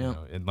 Yeah.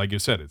 And like you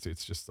said,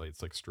 it's just like,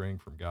 it's like straying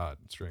from God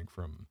and straying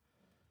from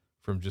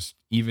just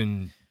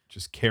even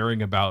just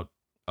caring about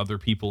other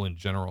people in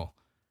general,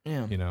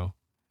 Yeah.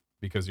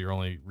 because you're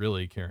only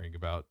really caring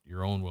about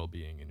your own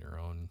well-being and your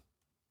own,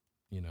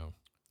 your own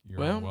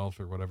Well, wealth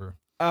or whatever.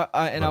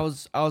 I But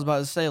was about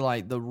to say,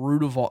 like, the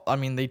root of all. I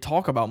mean, they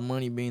talk about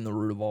money being the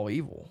root of all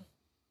evil,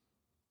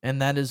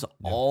 and that is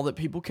yeah, all that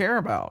people care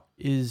about.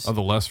 Is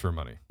the less for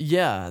money.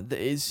 yeah.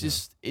 It's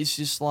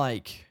just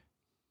like.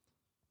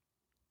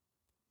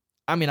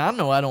 I mean, I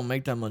know I don't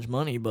make that much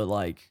money, but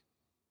like,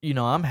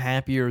 I'm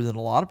happier than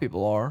a lot of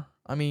people are.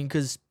 I mean,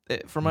 because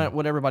from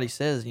what everybody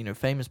says,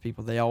 famous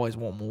people, they always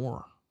want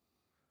more.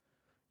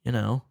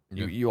 Yeah.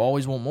 You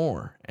always want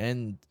more,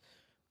 and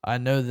I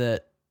know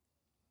that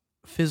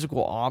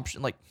physical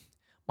option, like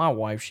my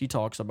wife, she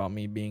talks about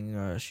me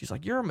being she's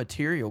like, you're a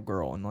material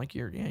girl, and like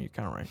you're kind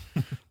of right.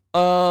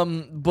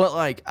 But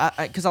like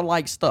I because I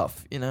like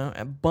stuff,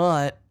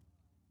 but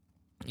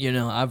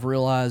I've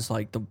realized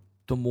like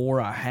the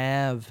more I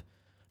have,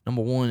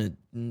 number one,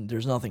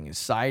 there's nothing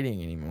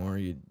exciting anymore.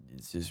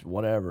 It's just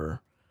whatever.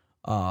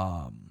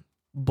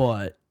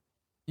 But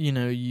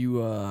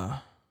you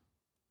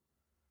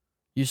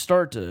you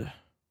start to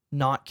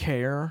not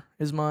care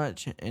as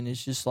much, and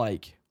it's just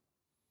like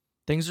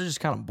things are just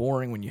kind of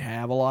boring when you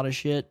have a lot of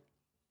shit.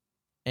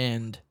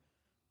 And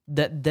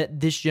that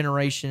this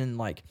generation,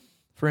 like,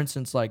 for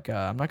instance, like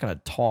I'm not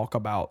gonna talk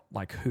about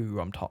like who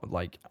I'm talking,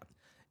 like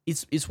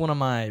it's one of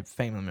my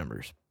family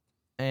members,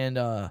 and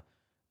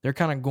they're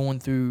kind of going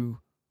through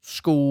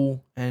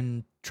school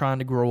and trying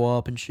to grow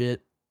up and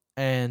shit,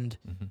 and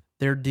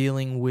they're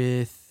dealing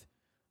with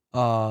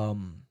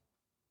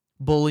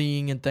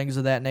bullying and things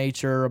of that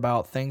nature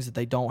about things that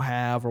they don't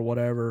have or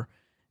whatever,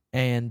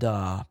 and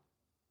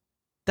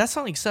that's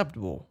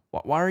unacceptable.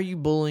 Why are you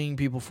bullying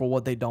people for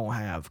what they don't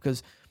have?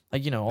 Because,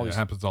 like, you know, all It these,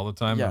 happens all the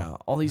time. yeah, man.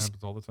 all It these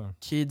happens all the time.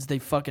 kids, they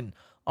fucking,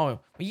 oh,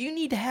 well, you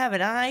need to have an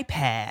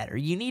iPad, or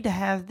you need to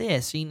have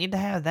this, or you need to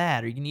have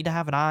that, or you need to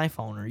have an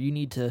iPhone, or you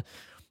need to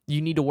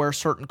wear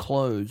certain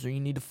clothes, or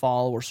you need to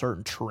follow a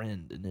certain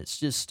trend. And it's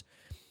just,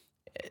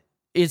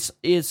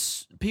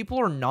 it's people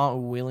are not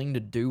willing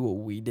to do what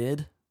we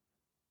did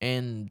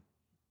and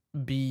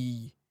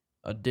be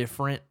a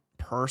different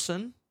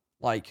person,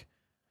 like,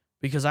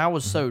 because I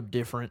was so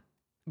different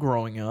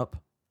growing up.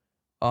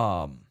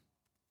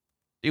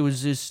 It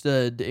was just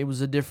it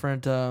was a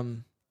different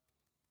time.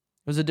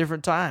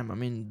 I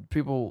mean,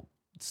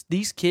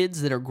 these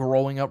kids that are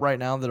growing up right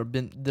now they were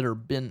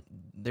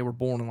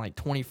born in like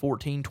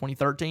 2014,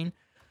 2013.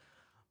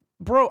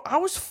 Bro, I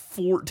was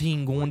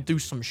 14 going through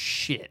some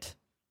shit.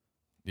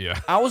 Yeah.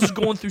 I was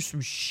going through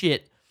some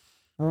shit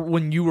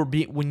when you were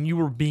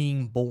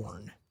being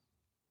born.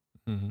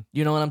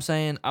 You know what I'm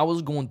saying? I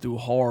was going through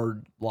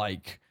hard,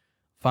 like,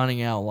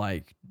 finding out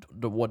like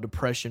what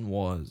depression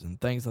was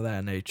and things of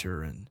that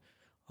nature. And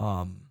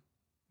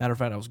matter of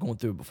fact, I was going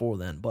through it before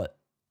then. But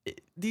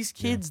these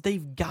kids,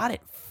 they've got it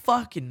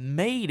fucking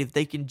made if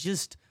they could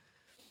just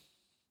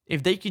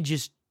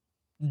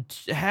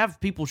have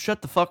people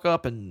shut the fuck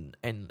up and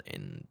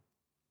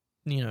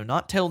you know,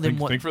 not tell them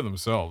think for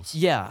themselves.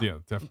 Yeah, Yeah,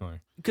 definitely.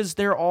 Because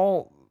they're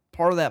all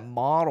part of that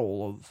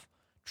model of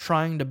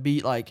trying to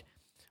be like,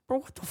 bro,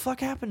 what the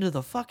fuck happened to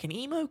the fucking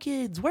emo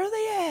kids? Where are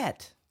they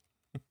at?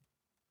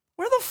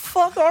 Where the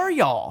fuck are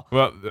y'all?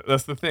 Well,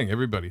 that's the thing.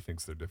 Everybody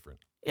thinks they're different.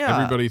 Yeah.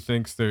 Everybody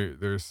thinks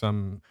there's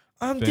some.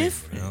 I'm thing,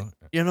 different.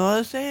 You know what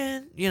I'm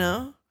saying? You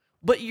know?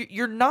 But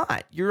you're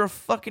not. You're a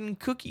fucking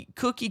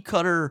cookie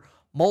cutter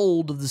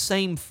mold of the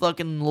same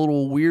fucking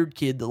little weird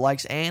kid that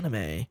likes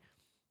anime.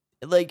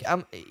 Like,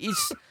 I'm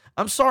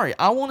sorry.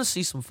 I want to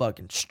see some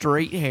fucking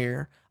straight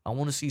hair. I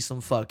want to see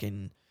some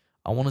fucking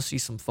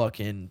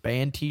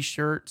band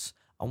t-shirts.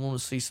 I want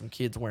to see some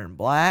kids wearing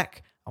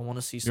black. I want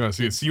to see some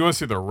kids. You want to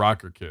see the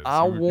rocker kids.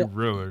 Not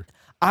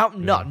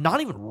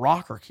even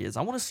rocker kids.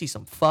 I want to see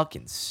some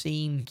fucking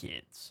scene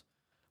kids.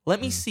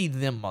 Let me see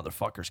them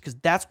motherfuckers, because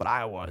that's what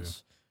I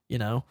was. Yeah. You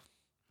know?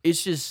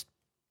 It's just,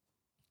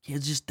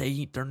 kids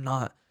they're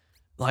not,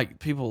 like,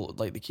 people,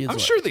 like the kids. I'm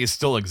sure they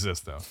still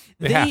exist, though.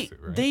 They have to,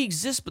 right? They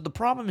exist, but the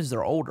problem is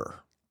they're older.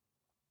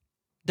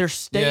 They're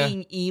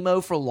staying emo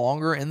for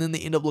longer, and then they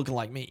end up looking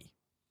like me.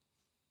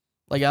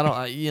 Like, I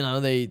don't, you know,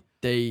 they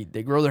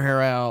grow their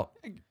hair out.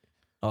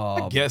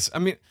 I guess. I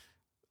mean,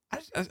 I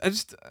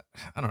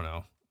don't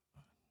know.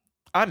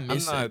 I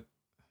miss it.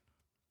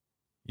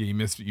 Yeah, you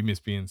miss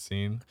being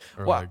seen.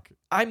 Or well, like,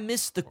 I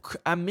miss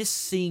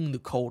seeing the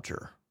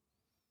culture.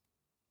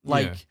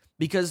 Like,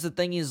 because the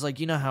thing is,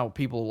 like, you know how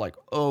people are like,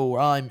 oh,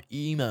 I'm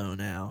emo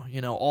now. You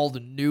know, all the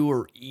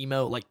newer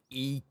emo, like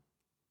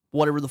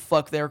whatever the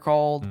fuck they're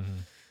called.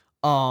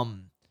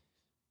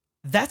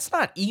 That's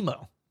not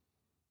emo.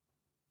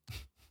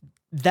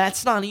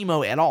 That's not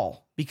emo at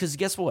all. Because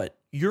guess what?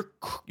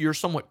 You're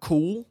somewhat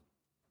cool.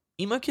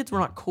 Emo kids were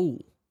not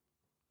cool.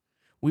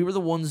 We were the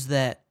ones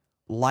that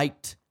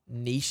liked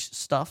niche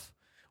stuff.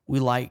 We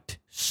liked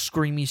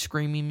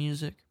screamy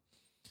music.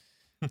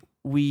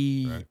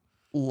 We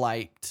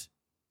liked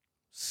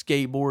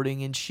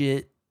skateboarding and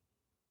shit.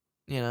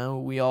 You know,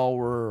 we all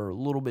were a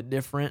little bit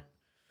different.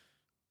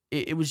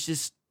 It's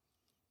just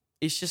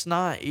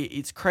not,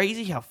 it's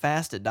crazy how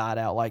fast it died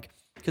out. Like,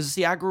 because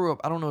see, I grew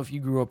up, I don't know if you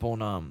grew up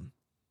on,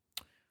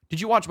 did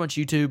you watch much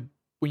YouTube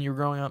when you were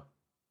growing up?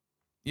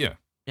 Yeah.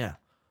 Yeah.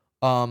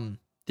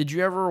 Have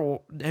you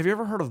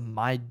ever heard of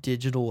My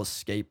Digital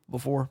Escape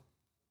before?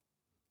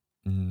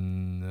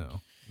 No,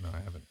 I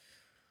haven't.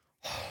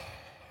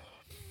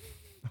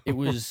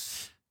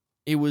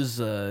 It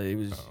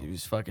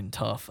was fucking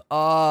tough.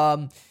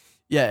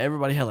 Yeah,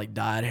 everybody had like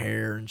dyed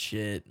hair and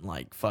shit, and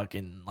like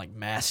fucking like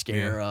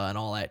mascara and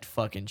all that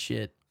fucking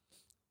shit.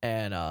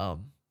 And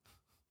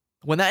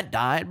when that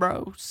died,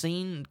 bro,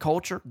 scene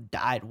culture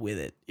died with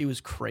it. It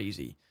was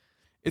crazy.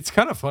 It's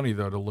kind of funny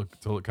though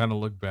to kind of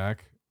look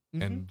back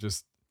and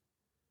just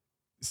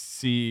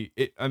see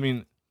it. I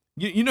mean,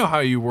 you know how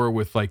you were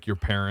with like your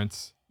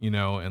parents, you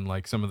know, and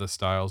like some of the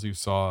styles you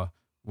saw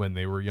when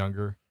they were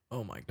younger.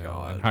 Oh my You know,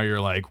 god! and how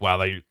you're like,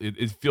 wow,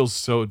 it feels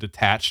so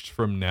detached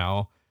from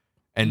now,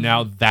 and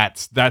now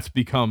that's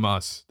become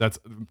us.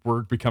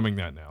 We're becoming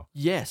that now.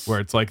 Yes, where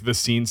it's like the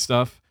scene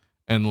stuff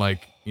and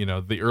like, you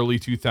know, the early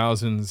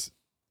 2000s,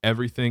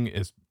 everything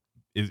is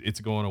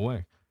going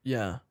away.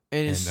 Yeah,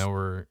 And and it's now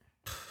we're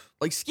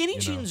like skinny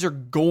jeans are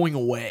going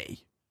away,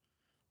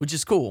 which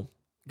is cool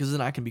because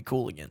then I can be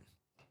cool again.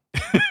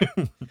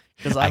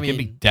 Because I can be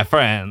mean,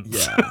 different.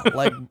 yeah,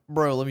 like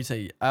bro, let me tell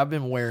you, I've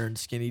been wearing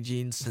skinny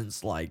jeans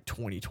since like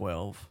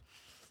 2012.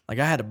 Like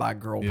I had to buy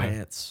girl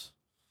pants.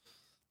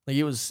 Like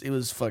it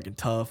was fucking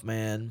tough,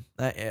 man.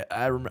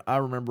 I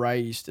remember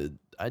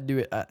I'd do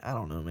it. I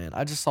don't know, man.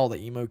 I just saw the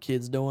emo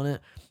kids doing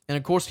it, and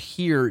of course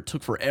here it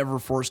took forever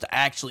for us to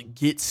actually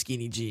get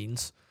skinny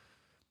jeans.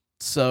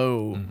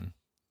 So,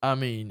 I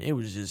mean, it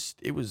was.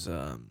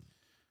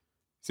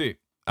 See,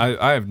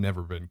 I have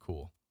never been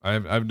cool.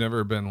 I've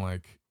never been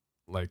like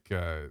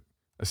a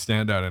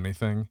standout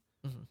anything.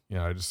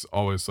 Yeah, I just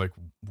always like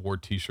wore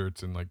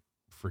t-shirts and like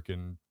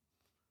freaking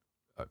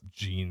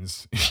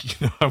jeans.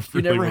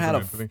 You never had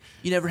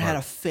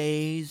a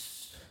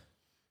phase.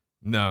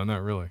 No,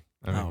 not really.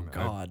 I mean, oh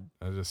God,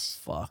 I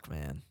just fuck,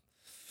 man.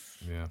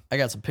 Yeah, I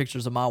got some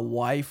pictures of my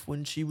wife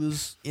when she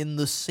was in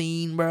the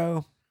scene,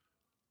 bro.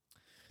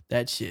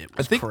 That shit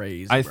was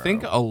crazy. I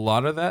think a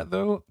lot of that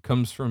though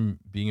comes from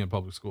being in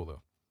public school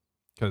though,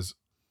 because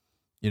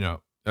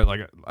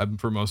like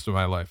for most of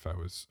my life I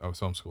was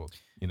homeschooled.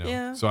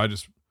 So I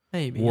just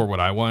wore what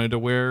I wanted to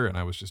wear, and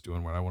I was just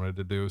doing what I wanted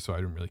to do, so I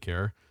didn't really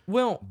care.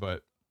 Well,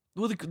 but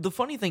the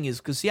funny thing is,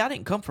 because see, I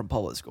didn't come from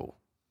public school.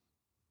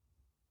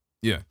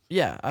 Yeah,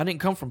 I didn't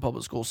come from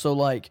public school, so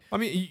like, I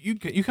mean, you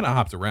kind of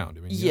hopped around.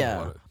 I mean,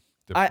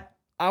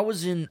 I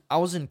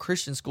was in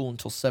Christian school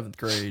until 7th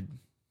grade,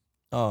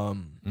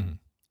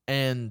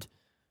 and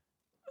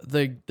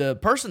the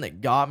person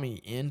that got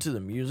me into the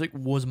music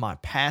was my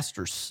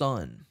pastor's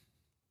son.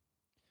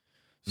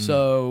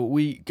 So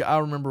I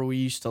remember we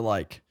used to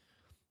like.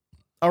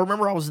 I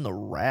remember I was in the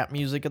rap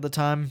music at the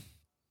time,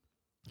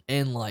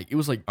 and like it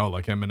was like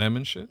like Eminem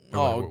and shit.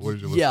 What did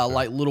you listen to?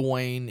 Like Lil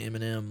Wayne,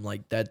 Eminem,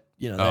 like that.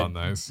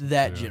 Nice.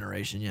 That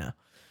generation, yeah.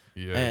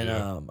 And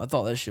I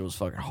thought that shit was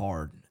fucking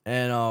hard,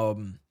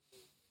 and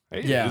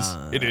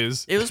it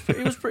is. It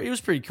was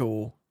pretty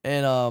cool,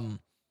 and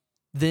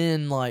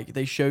then like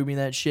they showed me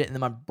that shit, and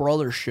then my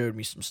brother showed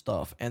me some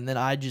stuff, and then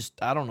I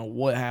don't know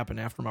what happened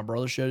after my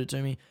brother showed it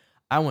to me.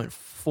 I went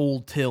full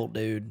tilt,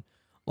 dude.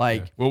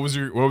 Like, what was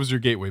your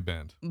gateway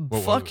band?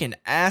 Fucking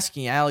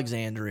Asking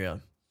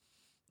Alexandria.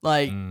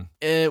 Like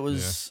it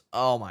was. Yeah.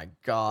 Oh my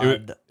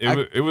God.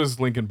 It was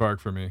Linkin Park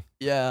for me.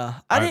 Yeah,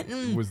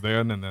 It was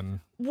then and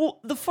then. Well,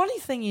 the funny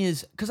thing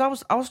is, because I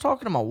was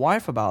talking to my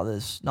wife about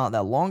this not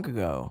that long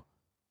ago.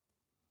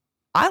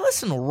 I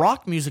listened to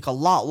rock music a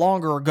lot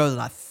longer ago than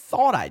I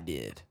thought I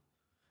did.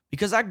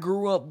 Because I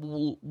grew up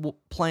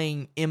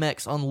playing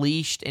MX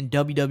Unleashed and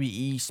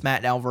WWE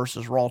SmackDown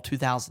vs. Raw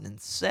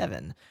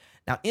 2007.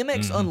 Now,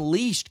 MX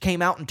Unleashed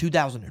came out in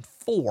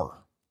 2004.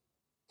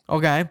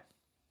 Okay? Right.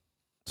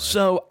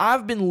 So,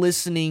 I've been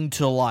listening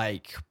to,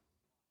 like,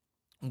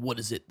 what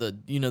is it?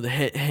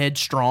 The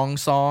Headstrong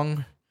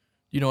song?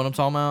 You know what I'm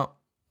talking about?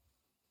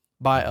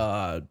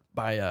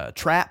 By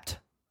Trapped?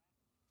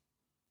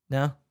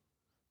 No?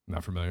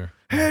 Not familiar.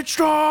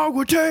 Headstrong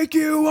will take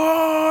you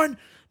on!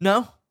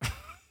 No?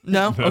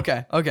 No?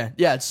 Okay.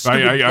 Yeah, it's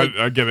stupid,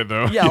 I get it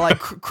though. Yeah, like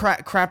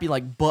crappy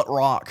like butt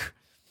rock.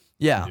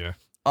 Yeah.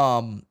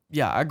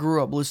 Yeah, I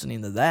grew up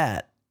listening to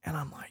that, and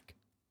I'm like,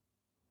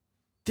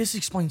 this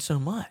explains so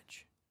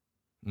much.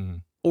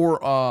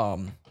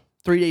 Or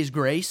 3 Days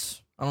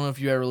Grace. I don't know if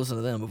you ever listened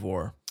to them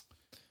before.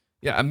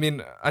 Yeah, I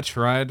mean, I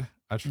tried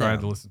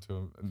to listen to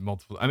them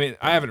multiple. I mean,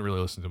 I haven't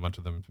really listened to a bunch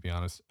of them, to be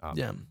honest.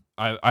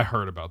 I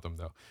heard about them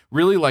though.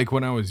 Really, like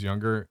when I was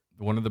younger,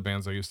 one of the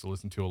bands I used to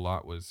listen to a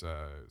lot was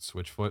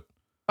Switchfoot.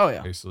 Oh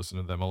yeah, I used to listen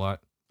to them a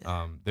lot.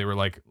 Yeah. They were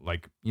like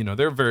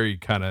they're very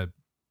kind of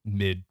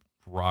mid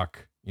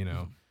rock,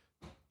 but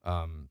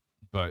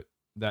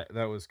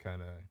that was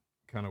kind of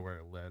where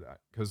it led,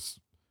 because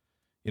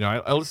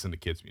I listened to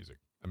kids music.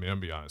 I mean, I'm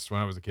gonna be honest. When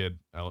I was a kid,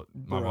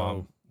 my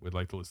mom would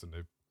like to listen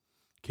to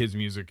kids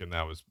music, and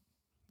that's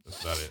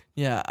about it.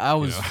 Yeah, I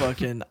was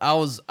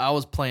I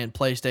was playing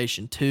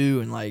PlayStation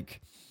 2, and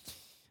like,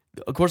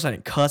 of course I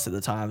didn't cuss at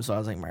the time, so I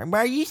was like,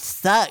 bro, you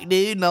suck,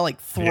 dude. And I like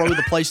throw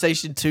the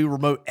PlayStation 2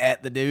 remote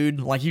at the dude.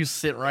 Like he was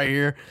sitting right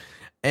here.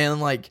 And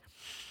like,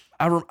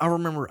 I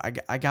remember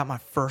I got my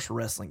first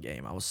wrestling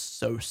game. I was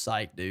so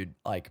psyched, dude.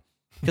 Like,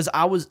 because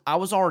I was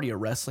already a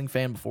wrestling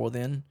fan before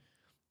then.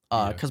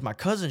 Because my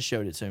cousin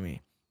showed it to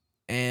me.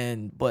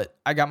 But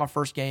I got my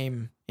first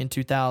game in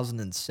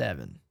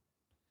 2007.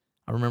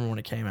 I remember when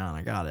it came out and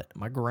I got it.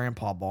 My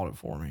grandpa bought it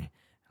for me.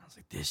 I was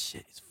like, this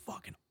shit is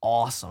fucking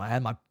awesome.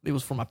 It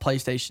was for my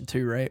PlayStation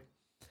 2, right?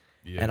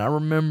 Yeah. And I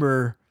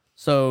remember,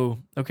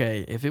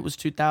 if it was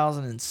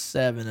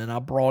 2007 and I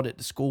brought it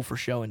to school for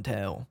show and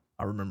tell,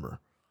 I remember.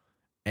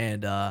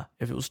 And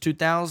if it was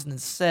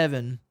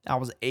 2007, I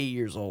was 8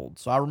 years old.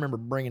 So I remember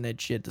bringing that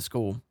shit to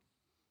school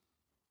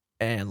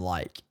and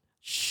like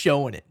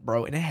showing it,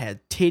 bro. And it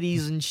had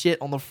titties and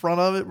shit on the front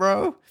of it,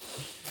 bro.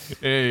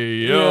 Hey,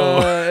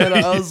 yo. And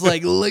I was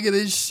like, look at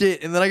this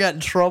shit. And then I got in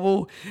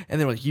trouble. And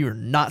they were like, you are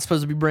not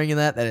supposed to be bringing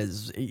that.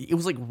 It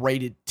was like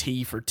rated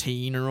T for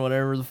teen or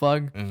whatever the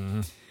fuck.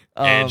 Mm-hmm.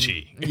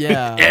 Edgy.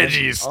 Yeah.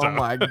 Edgy Oh stuff.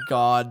 my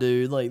god,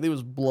 dude. Like there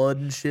was blood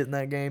and shit in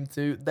that game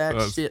too.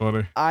 That's Shit.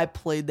 funny. I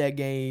played that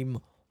game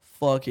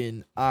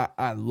fucking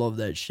I love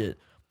that shit.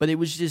 But it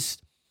was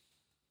just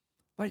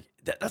like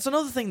that's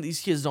another thing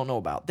these kids don't know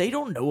about. They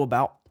don't know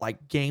about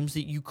like games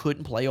that you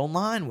couldn't play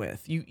online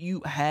with.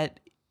 You had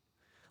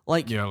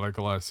like Yeah, like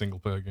a lot of single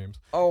player games.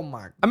 oh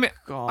my I mean,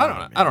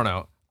 god. I don't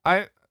know.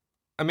 I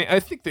mean, I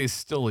think they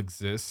still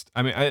exist.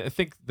 I mean, I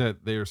think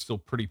that they are still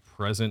pretty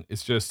present.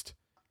 It's just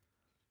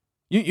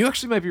you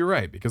actually might be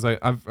right because I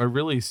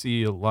really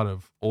see a lot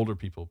of older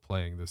people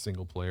playing the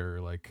single player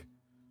like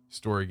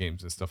story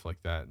games and stuff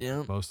like that.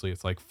 Yeah. Mostly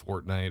it's like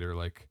Fortnite or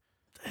like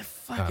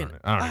Fucking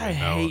I don't even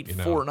know, hate you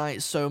know.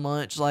 Fortnite so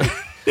much. Like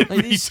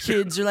Me these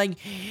too. kids are like,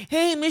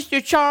 "Hey,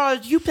 Mr.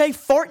 Charles, you play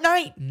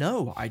Fortnite?"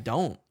 No, I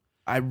don't.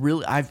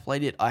 I've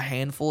played it a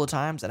handful of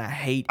times and I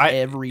hate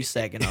every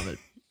second of it.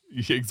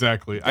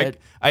 Exactly. That-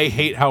 I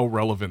hate how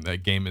relevant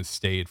that game has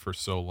stayed for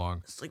so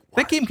long. It's like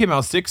That game came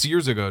out 6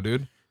 years ago,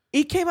 dude.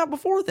 it came out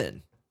before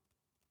then.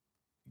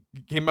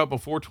 It came out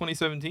before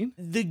 2017?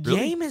 The Really?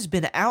 game has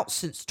been out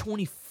since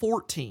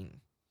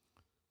 2014.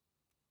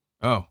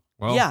 Oh,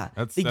 well, Yeah,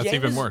 that's the game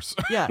even is- worse.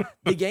 Yeah,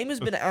 the game has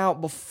been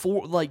out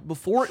before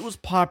it was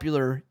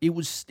popular. It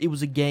was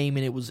a game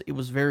and it was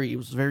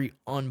very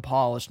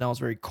unpolished. Now it's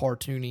very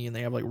cartoony and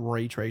they have like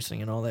ray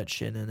tracing and all that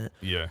shit in it.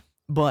 Yeah.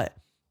 But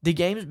the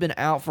game's been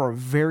out for a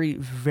very,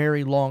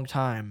 very long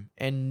time,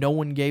 and no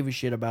one gave a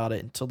shit about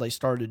it until they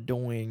started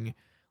doing,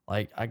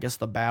 like, I guess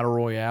the battle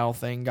royale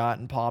thing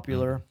gotten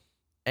popular,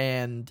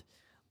 and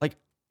like,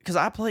 cause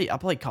I play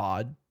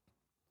COD,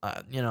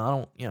 you know, I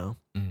don't, you know,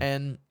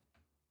 and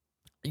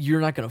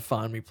you're not gonna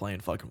find me playing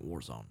fucking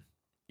Warzone.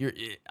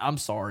 I'm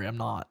sorry, I'm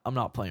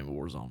not playing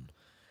Warzone.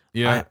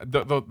 Yeah,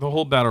 the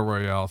whole battle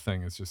royale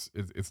thing is just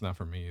it's not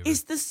for me either.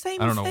 It's the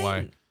same. I don't know thing.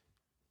 why.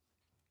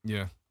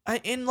 Yeah.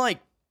 And like,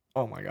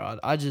 oh my god,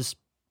 I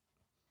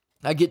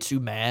get too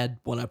mad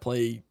when I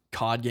play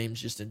COD games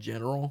just in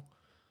general.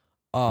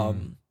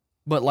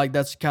 But like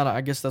that's kind of I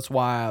guess that's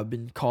why I've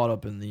been caught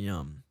up in the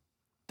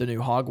new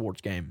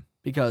Hogwarts game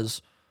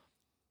because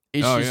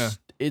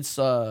it's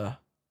I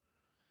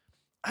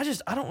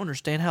don't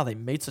understand how they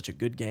made such a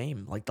good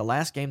game. Like the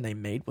last game they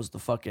made was the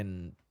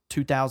fucking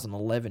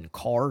 2011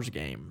 Cars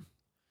game.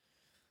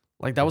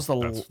 Like that was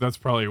that's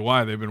probably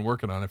why they've been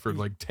working on it for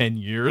like 10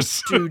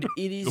 years. Dude,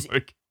 it is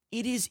like,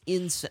 it is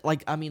insane.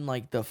 Like I mean,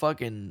 like the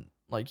fucking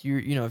like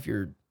you know if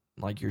you're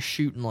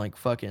shooting like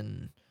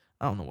fucking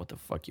I don't know what the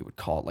fuck you would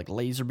call it like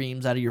laser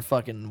beams out of your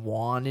fucking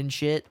wand and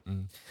shit.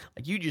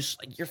 Like you just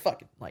like you're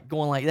fucking like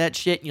going like that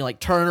shit and you like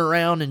turning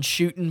around and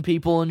shooting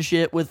people and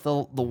shit with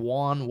the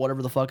wand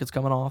whatever the fuck it's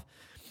coming off.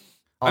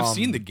 I've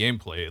seen the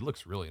gameplay. It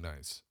looks really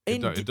nice.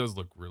 And It does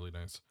look really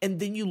nice. And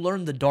then you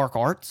learn the dark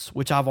arts,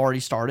 which I've already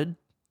started,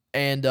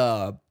 and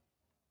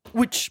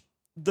which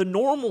the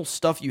normal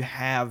stuff you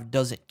have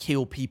doesn't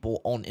kill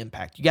people on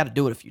impact. You got to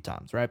do it a few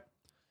times, right?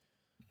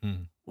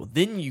 Well,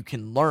 then you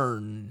can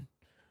learn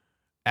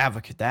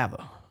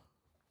Avacadabra,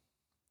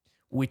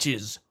 which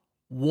is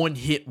one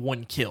hit,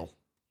 one kill.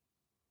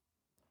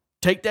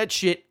 Take that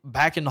shit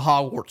back into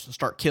Hogwarts and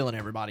start killing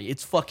everybody.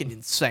 It's fucking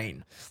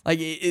insane. Like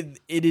it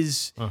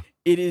is. Huh.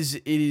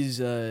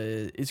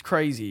 It's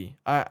crazy.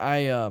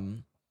 I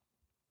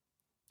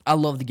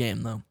love the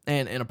game though,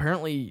 and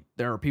apparently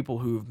there are people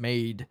who've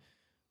made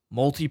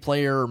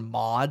multiplayer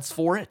mods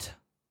for it,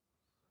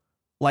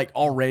 like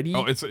already.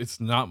 Oh, it's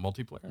not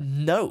multiplayer?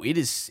 No, it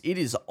is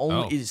only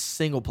Oh. it is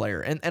single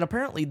player, and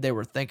apparently they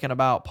were thinking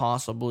about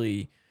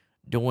possibly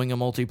doing a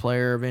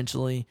multiplayer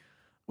eventually,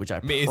 which I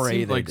mean,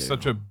 pray they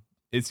do.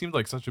 it seemed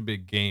like such a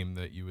big game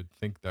that you would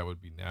think that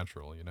would be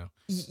natural, you know?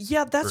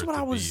 Yeah, that's for it what to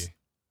I was. be.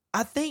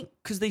 I think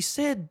because they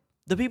said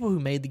the people who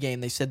made the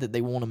game, they said that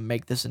they want to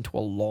make this into a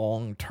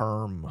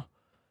long-term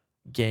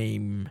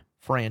game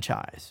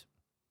franchise.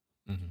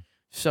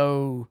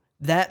 So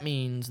that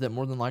means that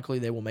more than likely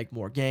they will make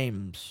more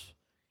games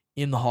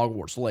in the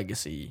Hogwarts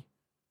Legacy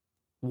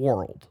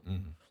world.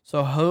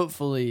 So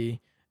hopefully,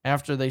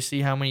 after they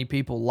see how many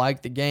people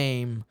like the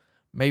game,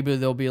 maybe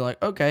they'll be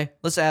like, okay,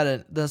 let's add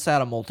a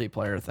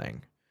multiplayer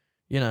thing,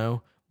 you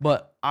know.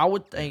 But I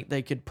would think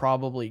they could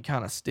probably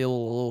kind of steal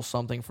a little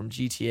something from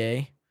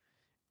GTA,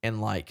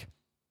 and like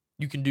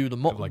you can do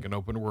Like an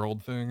open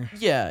world thing.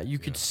 Yeah, you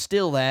could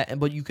steal that,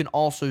 but you can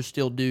also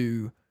still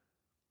do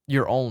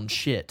your own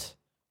shit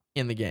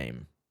in the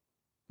game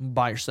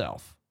by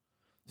yourself.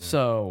 Yeah.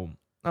 So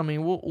I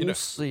mean, we'll know,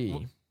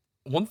 see.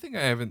 One thing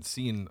I haven't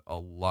seen a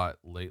lot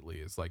lately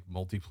is like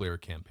multiplayer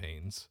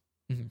campaigns.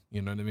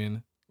 You know what I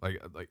mean?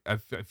 Like I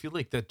feel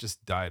like that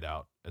just died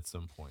out at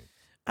some point.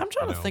 I'm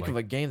trying to think of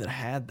a game that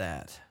had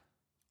that.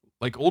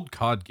 Like old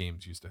COD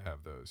games used to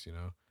have those, you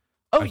know.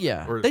 Oh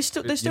yeah, they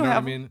still you know have. what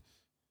I mean?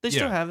 They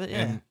still have it.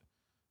 Yeah.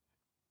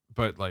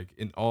 But like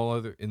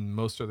in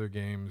most other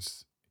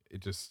games,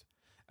 it just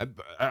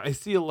I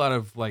see a lot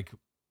of like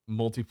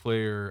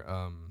multiplayer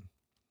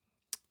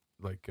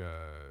like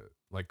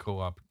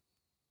co-op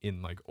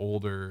in like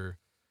older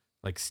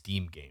like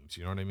Steam games,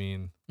 you know what I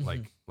mean?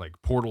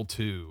 Like Portal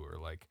 2 or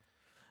like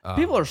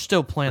People are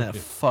still playing that freaking-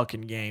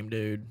 fucking game,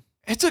 dude.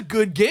 It's a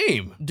good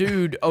game.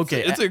 Dude,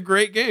 okay. It's a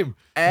great game.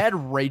 Add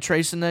ray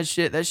tracing that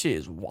shit. That shit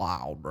is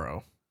wild,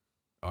 bro.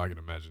 Oh, I can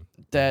imagine.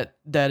 That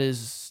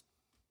is.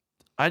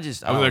 I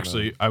was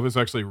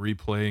actually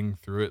replaying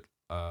through it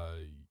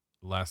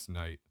last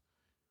night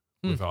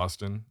with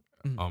Austin.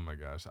 Oh my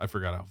gosh, I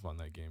forgot how fun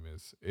that game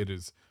is. It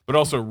is, but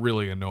also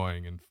really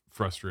annoying and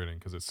frustrating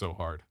because it's so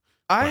hard.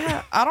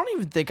 I don't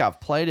even think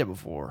I've played it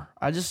before.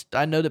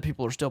 I know that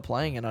people are still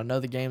playing it. I know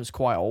the game is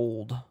quite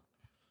old.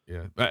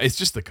 Yeah, but it's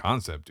just the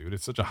concept, dude.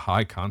 It's such a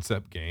high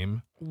concept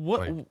game.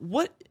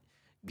 What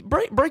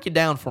break it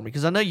down for me,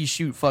 because I know you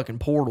shoot fucking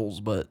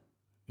portals, but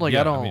like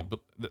I don't. I mean,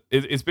 but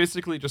it's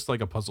basically just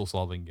like a puzzle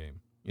solving game,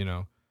 you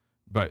know.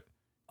 But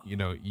you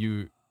know,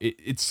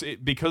 it's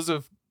because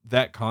of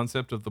that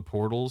concept of the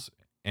portals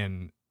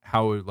and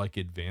how like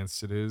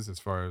advanced it is as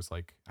far as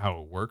like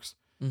how it works.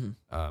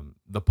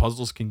 The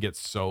puzzles can get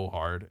so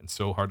hard and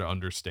so hard to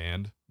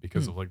understand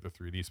because of like the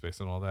 3D space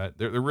and all that.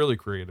 They're really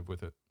creative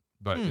with it,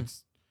 but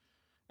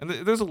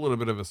there's a little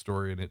bit of a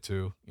story in it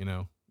too, you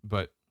know.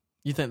 But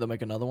you think they'll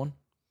make another one?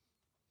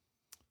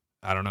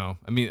 I don't know.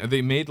 I mean,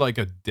 they made like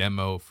a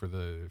demo for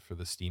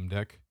the Steam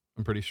Deck.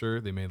 I'm pretty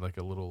sure they made like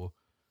a little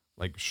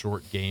like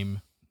short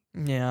game.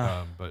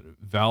 Yeah. But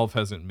Valve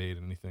hasn't made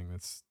anything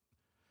that's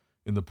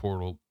in the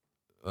Portal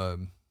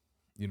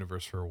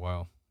universe for a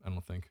while, I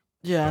don't think.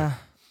 Yeah.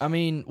 But, I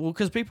mean, well,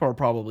 because people are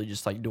probably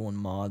just like doing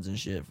mods and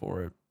shit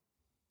for it.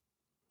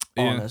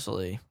 Yeah.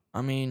 Honestly,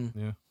 I mean,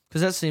 yeah,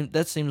 because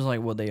that seems like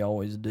what they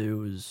always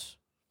do is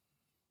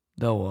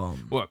they'll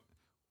Well,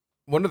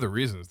 one of the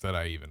reasons that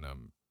I even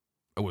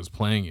I was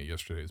playing it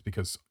yesterday is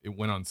because it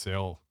went on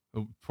sale.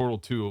 Portal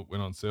 2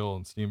 went on sale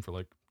on Steam for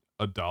like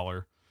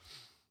 $1.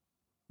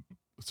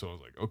 So I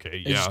was like,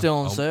 okay, Is it still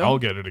on sale? I'll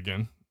get it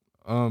again.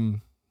 I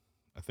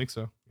think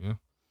so. Yeah.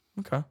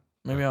 Okay.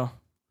 Maybe I'll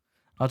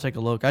take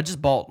a look. I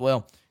just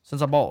bought,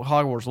 since I bought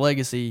Hogwarts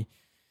Legacy,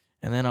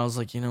 and then I was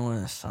like, you know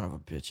what, son of a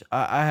bitch.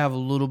 I have a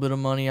little bit of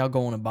money. I'll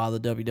go on and buy the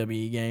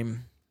WWE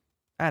game.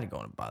 I had to go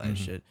on and buy that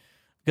shit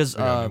because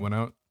it went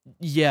out.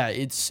 Yeah,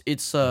 it's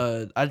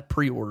I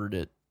pre-ordered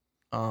it.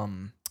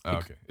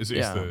 Okay. It's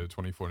the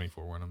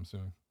 2024 one, I'm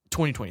assuming.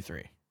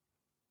 2023.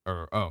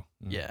 Or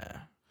yeah.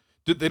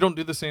 They don't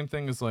do the same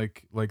thing as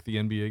like the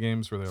NBA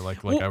games where they're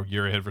like a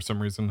year ahead for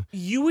some reason.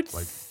 You would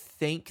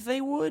think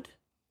they would,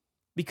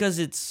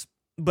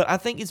 but I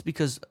think it's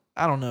because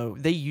I don't know.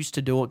 They used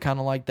to do it kind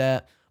of like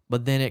that,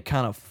 but then it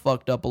kind of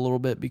fucked up a little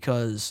bit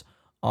because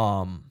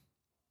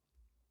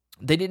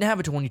they didn't have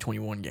a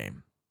 2021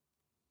 game.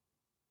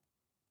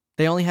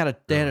 They only had a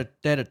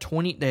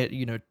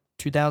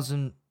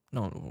 2000.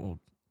 No, what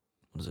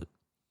was it?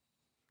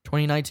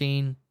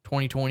 2019,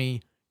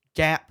 2020,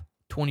 gap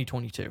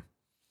 2022.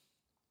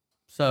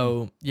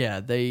 So yeah,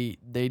 they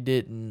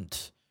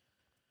didn't.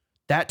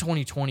 That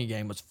 2020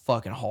 game was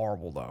fucking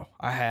horrible though.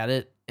 I had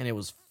it and it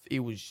was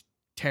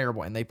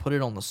terrible. And they put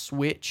it on the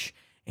Switch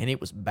and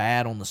it was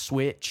bad on the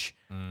Switch.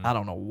 I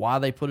don't know why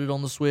they put it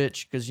on the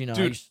Switch because I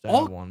used to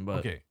have one. But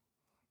okay,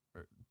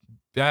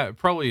 that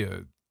probably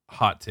a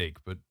hot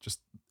take, but just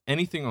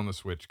anything on the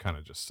Switch kind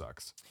of just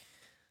sucks.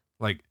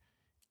 Like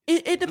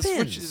it depends. The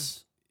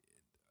Switch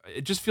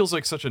it just feels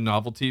like such a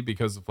novelty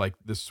because of like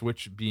the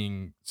Switch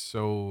being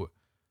so.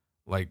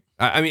 Like,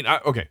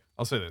 okay,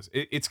 I'll say this.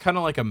 It's kind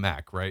of like a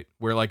Mac, right?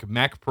 Where like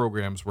Mac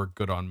programs work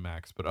good on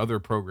Macs, but other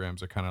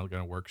programs are kind of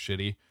going to work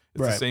shitty.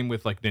 It's the same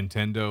with like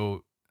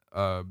Nintendo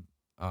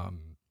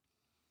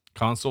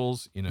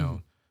consoles,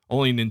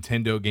 only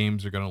Nintendo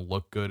games are going to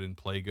look good and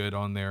play good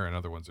on there, and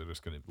other ones are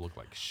just going to look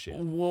like shit.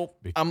 Well,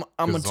 I'm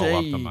going to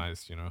tell you,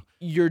 optimized,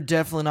 you're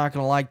definitely not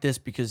going to like this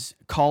because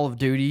Call of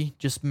Duty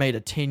just made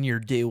a 10-year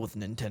deal with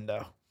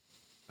Nintendo.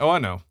 Oh, I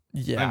know.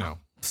 Yeah. I know.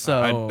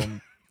 So...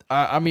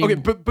 I mean, okay,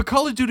 but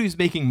Call of Duty is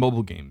making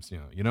mobile games.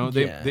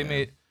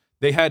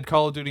 They had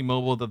Call of Duty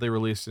Mobile that they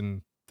released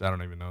in I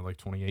don't even know, like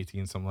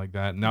 2018, something like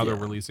that. And now they're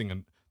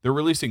releasing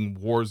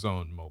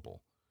Warzone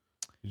Mobile.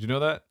 Did you know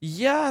that?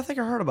 Yeah, I think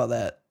I heard about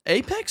that.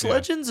 Apex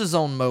Legends is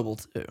on mobile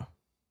too.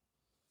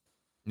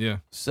 Yeah.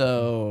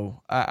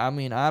 So I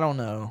mean, I don't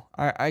know.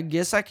 I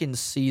guess I can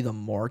see the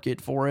market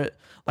for it.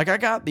 Like I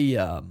got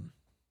the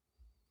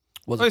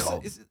what's it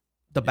called?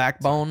 The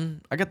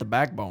Backbone. I got the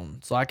Backbone,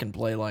 so I can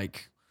play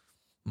like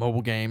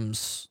mobile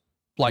games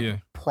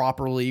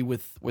properly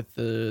with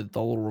the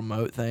little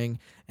remote thing,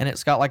 and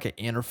it's got like an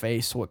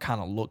interface so it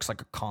kind of looks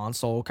like a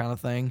console kind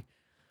of thing.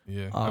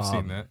 Yeah, I've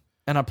seen that.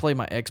 And I play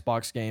my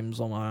Xbox games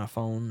on my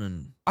phone,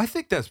 and I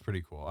think that's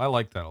pretty cool. I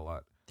like that a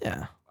lot.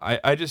 Yeah. I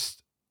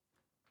don't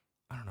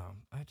know.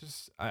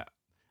 I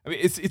mean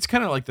it's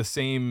kind of like the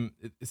same.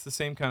 It's the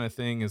same kind of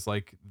thing as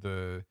like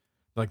the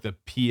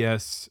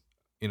PS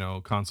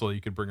console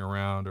you could bring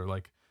around, or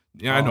like.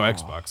 Yeah, I know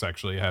Xbox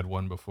actually had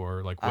one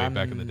before, like way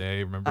back in the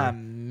day. Remember? I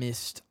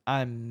missed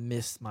my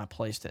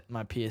PlayStation,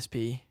 my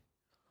PSP.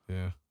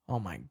 Yeah. Oh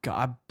my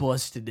god, I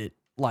busted it.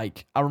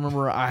 Like I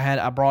remember,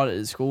 I brought it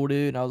to school,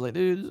 dude, and I was like,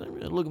 dude,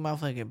 look at my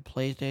fucking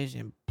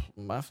PlayStation,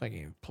 my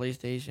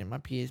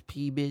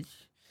PSP, bitch.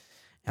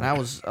 and I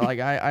was like,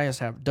 I just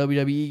have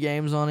WWE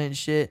games on it and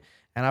shit,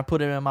 and I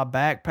put it in my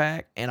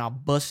backpack, and I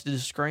busted the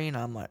screen.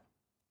 I'm like,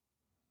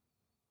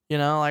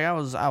 like I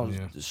was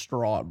Yeah.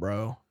 distraught,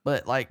 bro.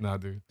 But like, Nah,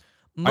 dude.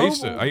 I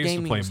used mobile to play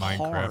gaming's Minecraft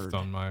hard.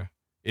 on my.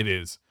 It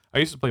is. I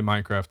used to play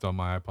Minecraft on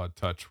my iPod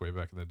Touch way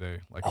back in the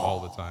day, like all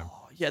the time.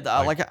 Yeah,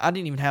 Like, I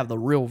didn't even have the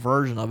real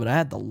version of it. I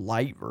had the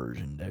light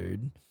version,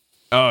 dude.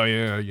 oh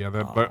yeah,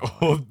 that Oh,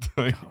 old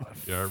thing. God,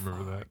 Yeah, I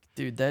remember that. fuck.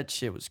 Dude, that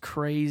shit was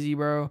crazy,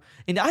 bro.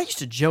 And I used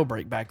to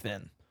jailbreak back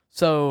then.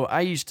 So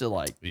I used to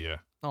like, Yeah.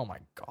 oh my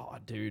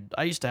God, dude.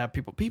 I used to have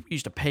people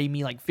used to pay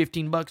me like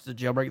 $15 to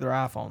jailbreak their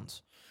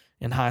iPhones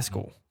in high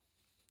school.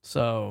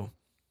 So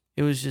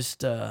it was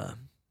just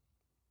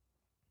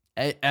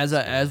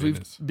as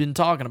we've been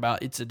talking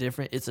about, it's a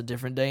different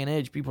day and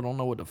age. People don't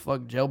know what the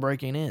fuck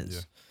jailbreaking is.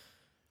 Yeah.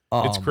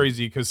 It's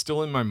crazy because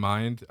still in my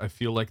mind, I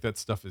feel like that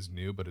stuff is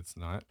new, but it's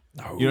not.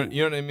 No. You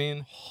know what I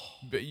mean?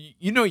 But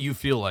you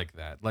feel like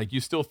that. Like you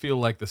still feel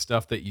like the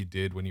stuff that you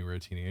did when you were a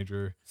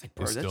teenager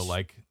Bro, is still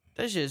like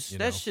that's just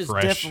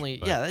fresh, definitely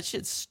but, that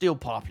shit's still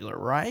popular,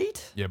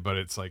 right? Yeah, but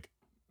it's like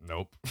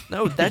nope.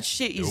 No, that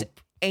shit is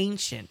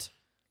ancient.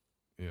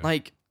 Yeah.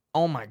 Like,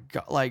 oh my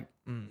God, like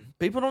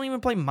people don't even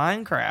play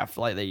Minecraft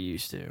like they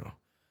used to.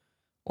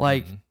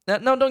 Like, no,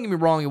 don't get me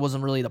wrong, it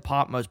wasn't really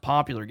the most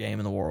popular game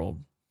in the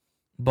world.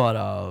 But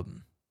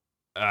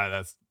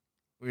that's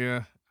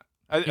yeah.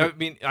 I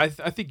mean, I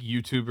think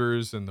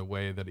YouTubers and the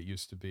way that it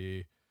used to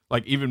be,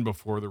 like even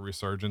before the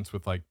resurgence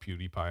with like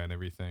PewDiePie and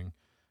everything.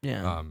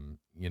 Yeah.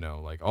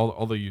 Like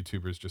all the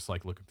YouTubers just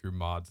like looking through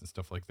mods and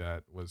stuff like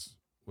that was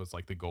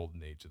like the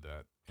golden age of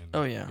that. And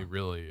oh yeah. it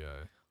really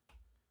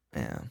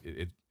yeah.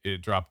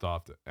 It dropped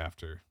off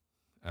after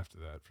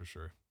that for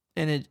sure.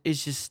 And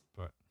it's just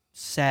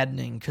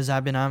saddening because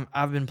I've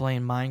been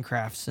playing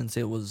Minecraft since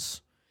it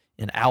was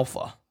in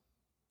alpha.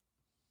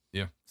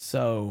 Yeah.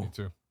 So me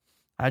too.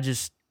 I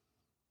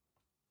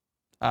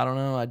don't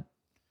know.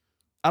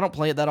 I don't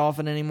play it that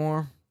often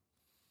anymore.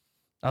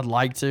 I'd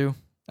like to.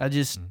 I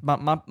just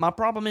my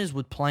problem is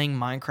with playing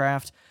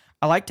Minecraft,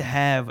 I like to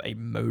have a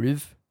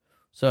motive.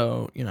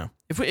 So,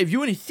 if you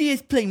want to see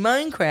us play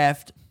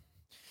Minecraft,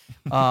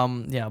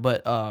 yeah,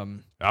 but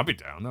I'll be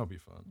down. That'll be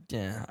fun.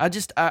 Yeah.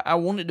 I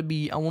want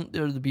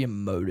there to be a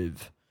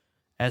motive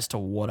as to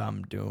what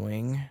I'm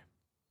doing,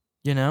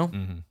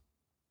 Mm-hmm.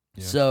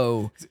 Yeah.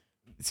 So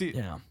see,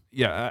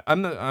 yeah,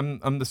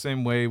 I'm the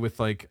same way with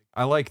like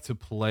I like to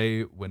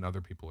play when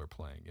other people are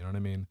playing. You know what I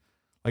mean?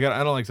 Like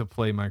I don't like to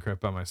play Minecraft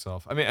by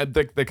myself. I mean,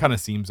 that kind of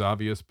seems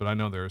obvious, but I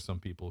know there are some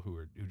people who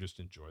just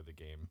enjoy the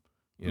game.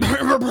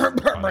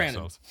 By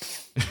themselves.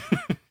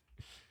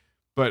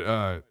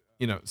 But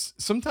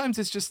sometimes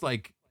it's just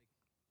like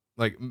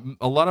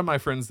a lot of my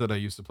friends that I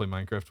used to play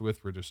Minecraft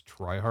with were just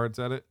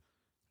tryhards at it.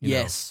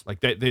 Yes.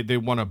 Like they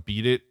want to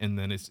beat it, and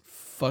then it's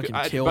fucking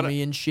kill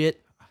me and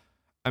shit.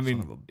 I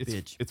mean,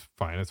 it's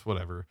fine. It's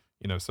whatever.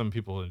 Some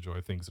people enjoy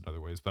things in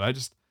other ways, but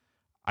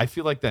I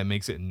feel like that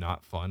makes it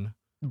not fun.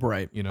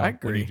 Right. I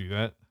agree. When you do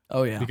that.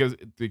 Oh yeah.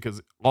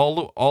 Because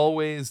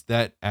always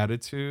that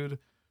attitude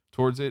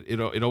towards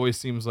it always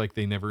seems like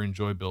they never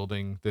enjoy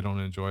building. They don't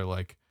enjoy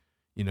like,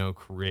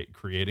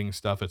 creating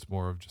stuff. It's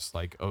more of just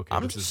like, okay,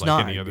 this is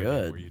like any other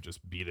thing where you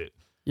just beat it.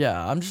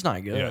 Yeah, I'm just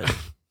not good.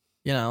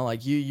 Yeah. Like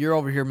you're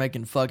over here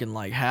making fucking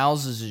like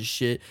houses and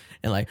shit,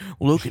 and like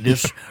look at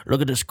this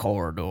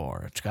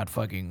corridor. It's got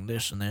fucking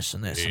this and this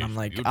and this, and I'm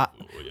like,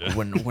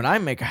 when I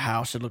make a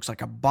house, it looks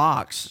like a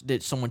box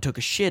that someone took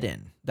a shit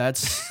in.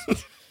 That's,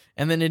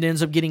 and then it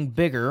ends up getting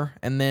bigger,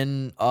 and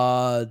then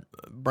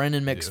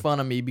Brandon makes fun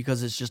of me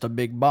because it's just a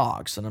big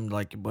box, and I'm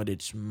like, but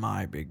it's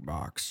my big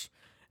box,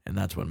 and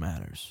that's what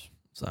matters.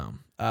 So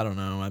I don't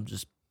know.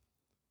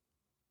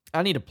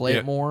 I need to play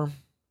it more.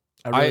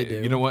 I really do.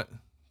 You know what?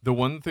 The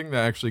one thing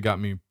that actually got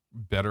me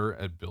better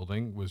at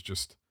building was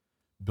just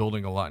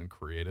building a lot in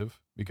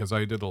creative, because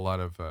I did a lot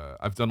of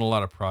I've done a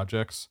lot of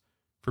projects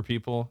for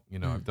people.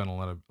 I've done a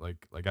lot of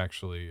like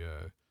actually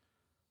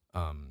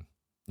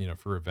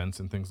for events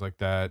and things like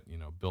that.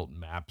 Built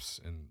maps,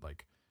 and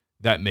like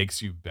that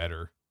makes you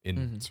better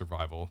in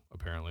survival.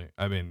 Apparently,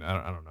 I mean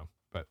I don't know,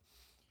 but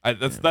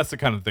that's the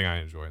kind of thing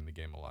I enjoy in the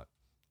game a lot.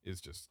 Is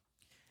just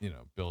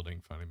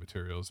building, finding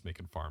materials,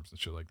 making farms and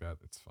shit like that.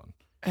 It's fun.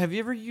 Have you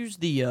ever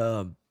used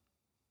the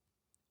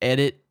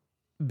edit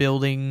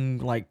building,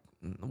 like,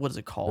 what is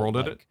it called? World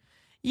edit?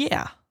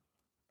 Yeah.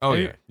 Oh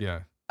yeah.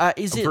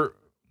 Is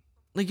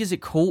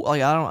it cool?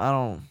 Like I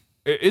don't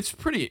It is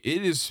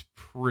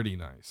pretty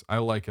nice. I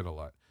like it a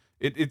lot.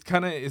 It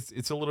kind of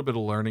it's a little bit of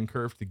a learning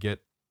curve to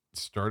get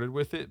started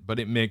with it, but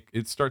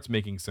it starts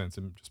making sense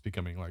and just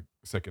becoming like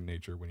second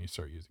nature when you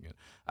start using it.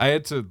 I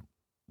had to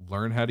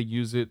learn how to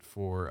use it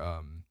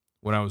for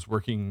when I was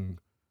working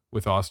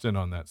with Austin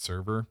on that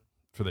server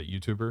for that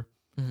YouTuber.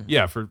 Mm-hmm.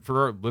 Yeah, for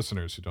our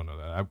listeners who don't know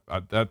that, I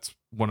that's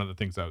one of the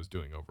things I was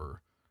doing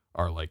over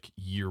our like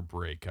year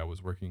break. I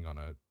was working on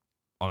a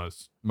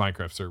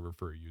Minecraft server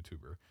for a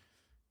YouTuber.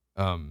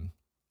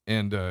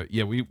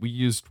 We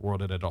used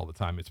World Edit all the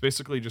time. It's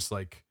basically just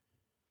like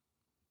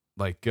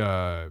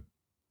I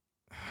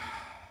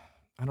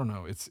I don't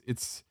know.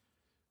 It's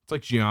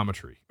like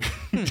geometry.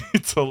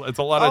 it's a lot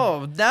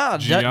of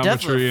geometry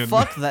definitely. and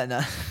Fuck that.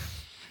 No.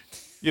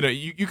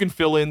 you can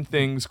fill in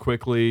things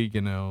quickly.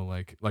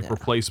 Like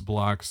replace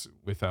blocks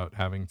without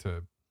having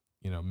to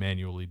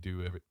manually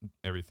do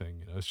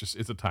everything.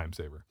 It's a time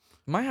saver.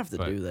 Might have to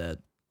do that.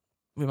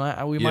 We might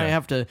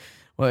have to.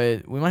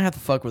 Wait, we might have to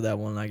fuck with that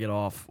one when I get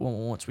off.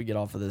 Once we get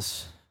off of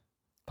this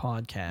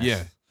podcast.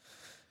 Yeah.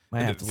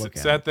 Might have to look at it.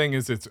 Sad thing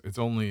is it's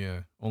only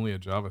a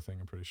Java thing.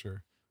 I'm pretty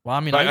sure. Well, I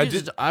mean,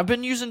 I've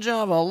been using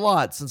Java a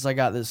lot since I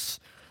got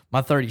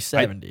my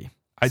 3070.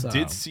 I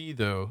did see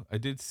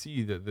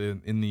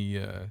that in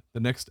the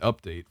next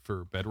update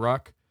for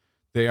Bedrock,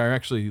 they are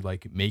actually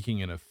like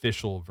making an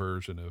official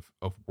version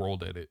of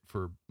World Edit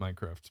for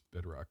Minecraft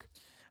Bedrock.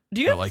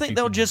 Do you ever think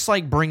they'll just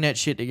like bring that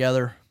shit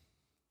together?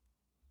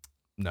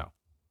 No.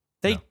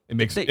 It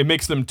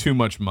makes them too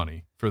much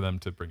money for them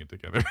to bring it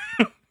together.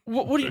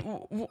 What do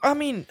you? I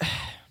mean,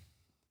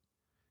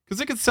 because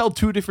they could sell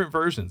two different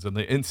versions,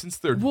 and since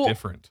they're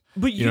different,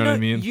 but you know what I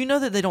mean. You know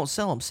that they don't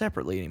sell them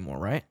separately anymore,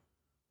 right?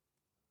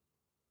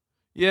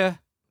 Yeah.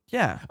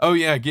 Yeah. Oh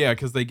yeah,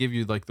 because they give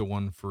you like the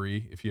one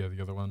free if you have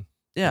the other one.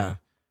 Yeah.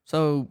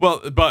 So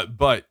but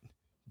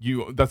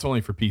that's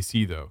only for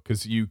PC though,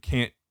 because you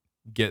can't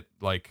get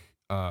like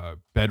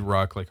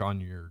Bedrock like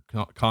on your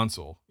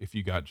console if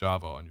you got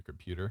Java on your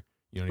computer.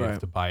 You have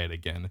to buy it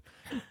again.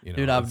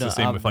 Dude, it's the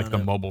same with like the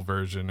mobile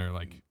version or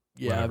like.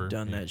 Yeah, whatever. I've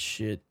done that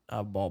shit.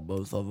 I bought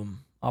both of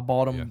them. I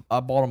bought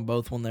them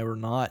both when they were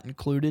not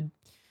included,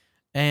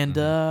 and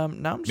now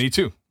I'm me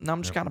too. Now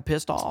I'm just kind of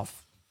pissed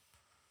off.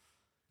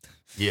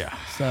 Yeah.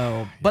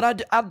 So,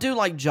 but I do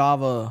like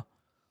Java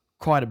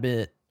quite a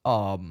bit.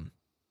 Now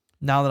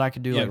that I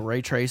can do like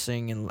ray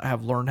tracing and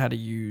have learned how to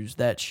use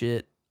that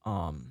shit,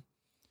 and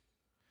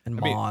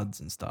mods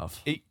and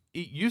stuff. It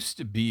used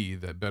to be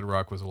that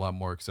Bedrock was a lot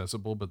more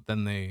accessible, but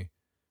then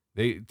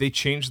they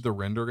changed the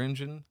render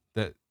engine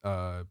that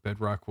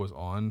Bedrock was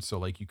on, so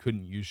like you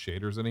couldn't use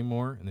shaders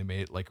anymore, and they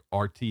made it like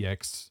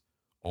RTX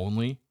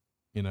only,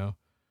 so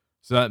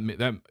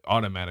that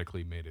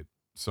automatically made it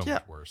so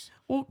much worse.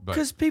 Well,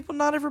 because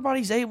not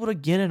everybody's able to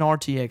get an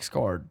RTX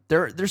card.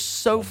 They're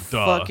so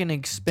fucking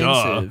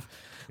expensive.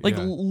 Like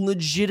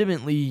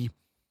legitimately,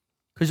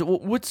 because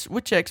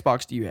which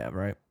Xbox do you have,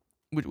 right?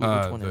 Which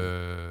one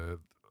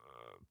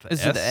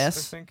is it? The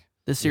S? I think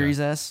the Series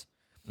S.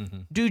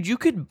 Mm-hmm. Dude, you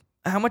could.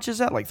 How much is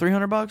that? Like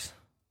 $300?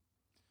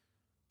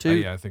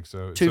 Yeah, I think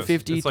so.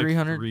 250, it's like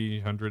 300?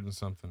 300 and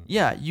something.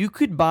 Yeah, you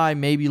could buy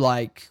maybe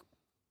like.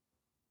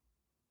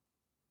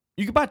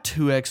 You could buy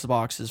 2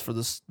 Xboxes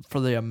for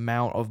the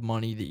amount of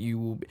money that you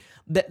will.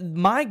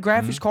 My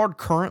graphics card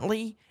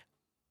currently,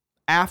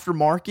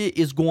 aftermarket,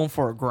 is going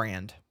for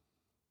 $1,000.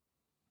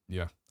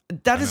 Yeah,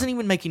 that doesn't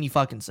even make any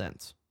fucking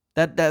sense.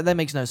 That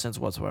makes no sense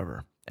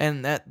whatsoever,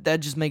 and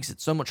that just makes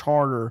it so much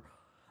harder.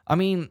 I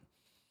mean,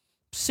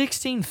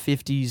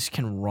 1650s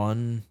can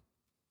run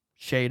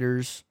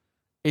shaders.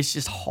 It's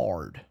just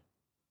hard,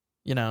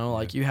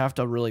 like you have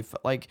to really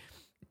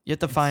you have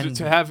to find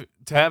to have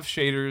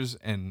shaders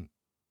and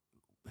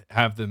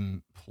have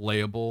them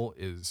playable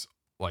is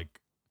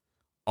like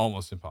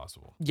almost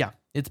impossible. Yeah,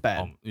 it's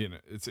bad.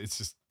 It's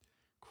just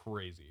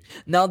crazy.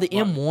 Now the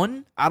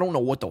M1, I don't know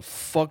what the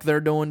fuck they're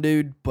doing,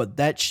 dude, but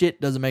that shit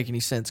doesn't make any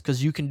sense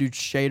because you can do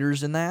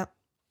shaders in that,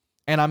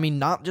 and I mean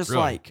not just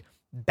like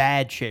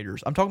bad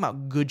shaders. I'm talking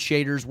about good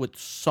shaders with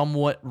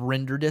somewhat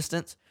render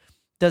distance.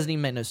 Doesn't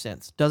even make no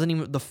sense.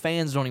 The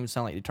fans don't even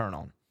sound like they turn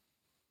on.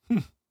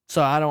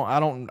 So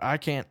I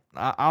can't.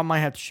 I might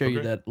have to show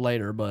you that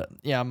later, but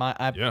yeah,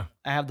 I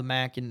have the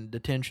Mac in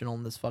detention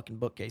on this fucking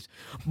bookcase.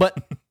 But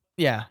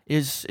yeah,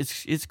 it's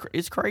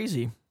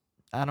crazy.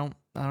 I don't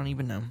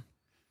even know.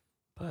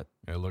 But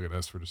yeah, look at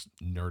us for just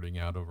nerding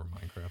out over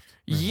Minecraft.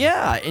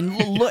 Yeah,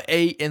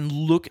 and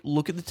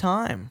look at the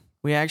time.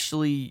 We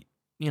actually,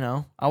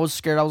 I was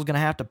scared I was gonna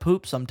have to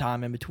poop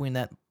sometime in between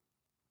that.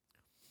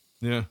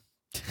 Yeah.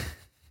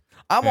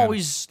 I'm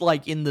always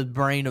like in the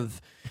brain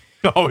of.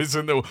 Always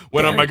in the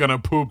when am I gonna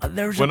poop?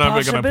 There's a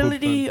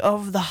possibility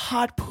of the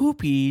hot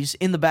poopies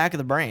in the back of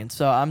the brain.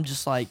 So I'm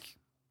just like,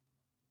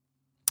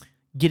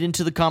 get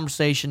into the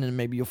conversation and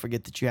maybe you'll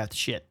forget that you have to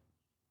shit.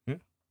 Yeah.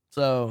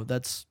 So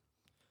that's.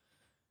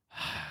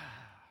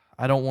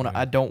 I don't want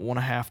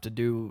to have to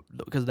do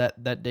because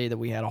that day that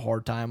we had a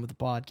hard time with the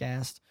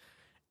podcast,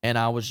 and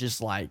I was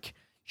just like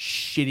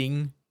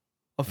shitting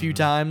a few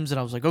times, and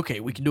I was like, okay,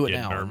 we can do it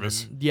now.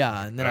 Nervous.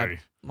 And then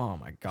oh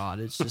my God,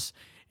 it's just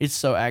it's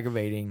so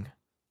aggravating,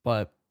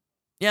 but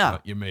yeah,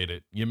 you made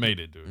it,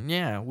 dude.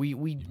 Yeah, we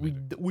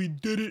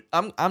did it.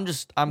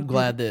 I'm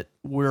glad that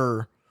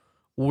we're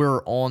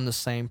on the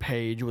same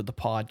page with the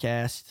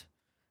podcast,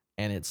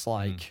 and it's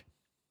like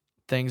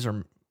things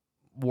are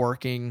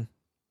working.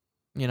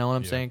 You know what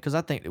I'm saying? Because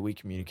I think that we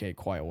communicate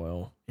quite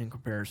well in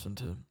comparison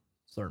to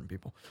certain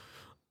people.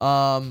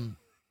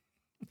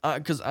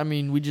 Because I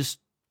mean, we just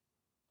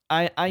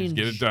I just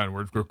get it done.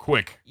 We're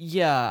quick.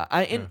 Yeah,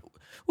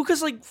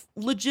 because like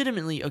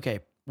legitimately,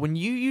 okay, when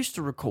you used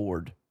to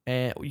record,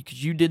 and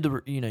because you did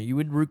you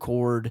would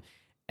record,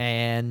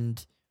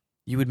 and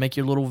You would make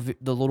your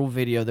the little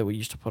video that we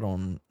used to put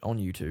on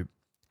YouTube.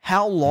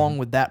 How long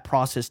would that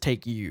process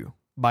take you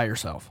by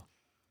yourself?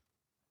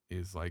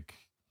 Is like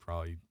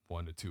probably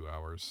 1 to 2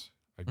 hours,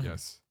 I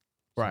guess.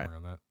 Right.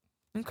 Somewhere around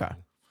that. Okay.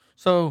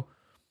 So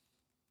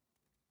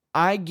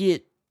I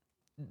get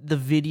the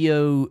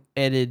video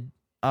edited.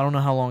 I don't know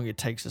how long it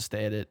takes us to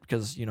edit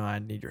because, I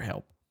need your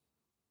help.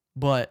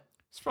 But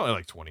it's probably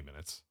like 20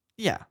 minutes.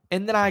 Yeah.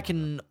 And then I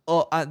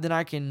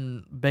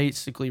can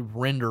basically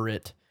render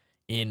it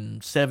in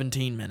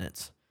 17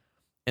 minutes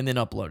and then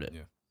upload it.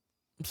 Yeah.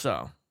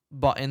 So,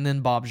 and then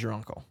Bob's your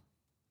uncle.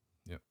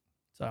 Yep.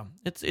 So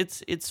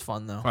it's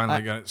fun though.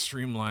 Finally got it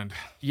streamlined.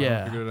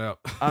 Yeah. Figured it out.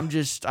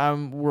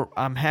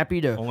 I'm happy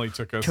to only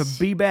took us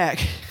be back.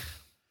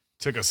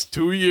 Took us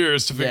 2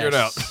 years to figure it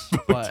out.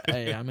 But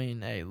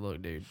hey,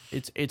 look, dude,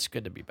 it's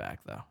good to be back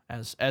though.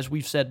 As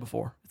we've said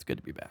before, it's good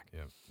to be back.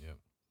 Yep.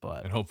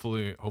 But and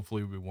hopefully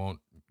we won't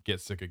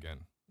get sick again.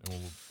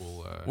 And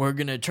we're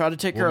gonna try to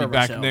take care of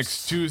ourselves. We'll be back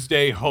next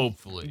Tuesday,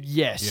 hopefully.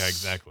 Yes. Yeah,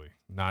 exactly.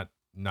 Not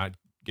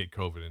get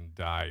COVID and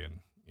die and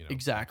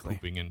exactly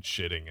pooping and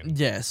shitting and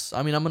yes.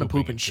 I'm gonna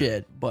poop and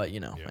shit, but hey,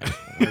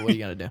 what are you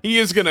gonna do? He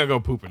is gonna go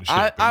poop and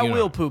shit. I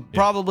will poop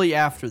probably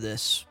after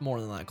this,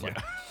 more than likely.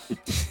 Yeah.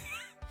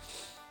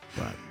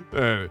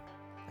 But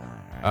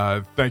all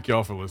right. Thank you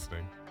all for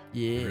listening.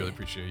 Yeah, I really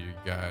appreciate you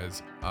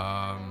guys.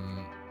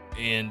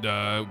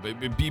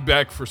 And be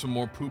back for some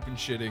more poop and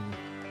shitting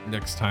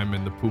next time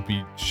in the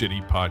Poopy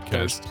Shitty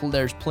podcast.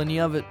 There's plenty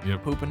of it.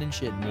 Yep. Pooping and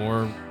shitting.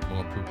 More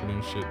pooping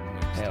and shitting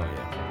next Hell time.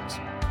 yeah. Folks.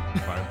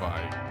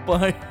 Bye.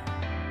 Bye.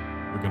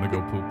 We're gonna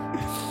go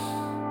poop.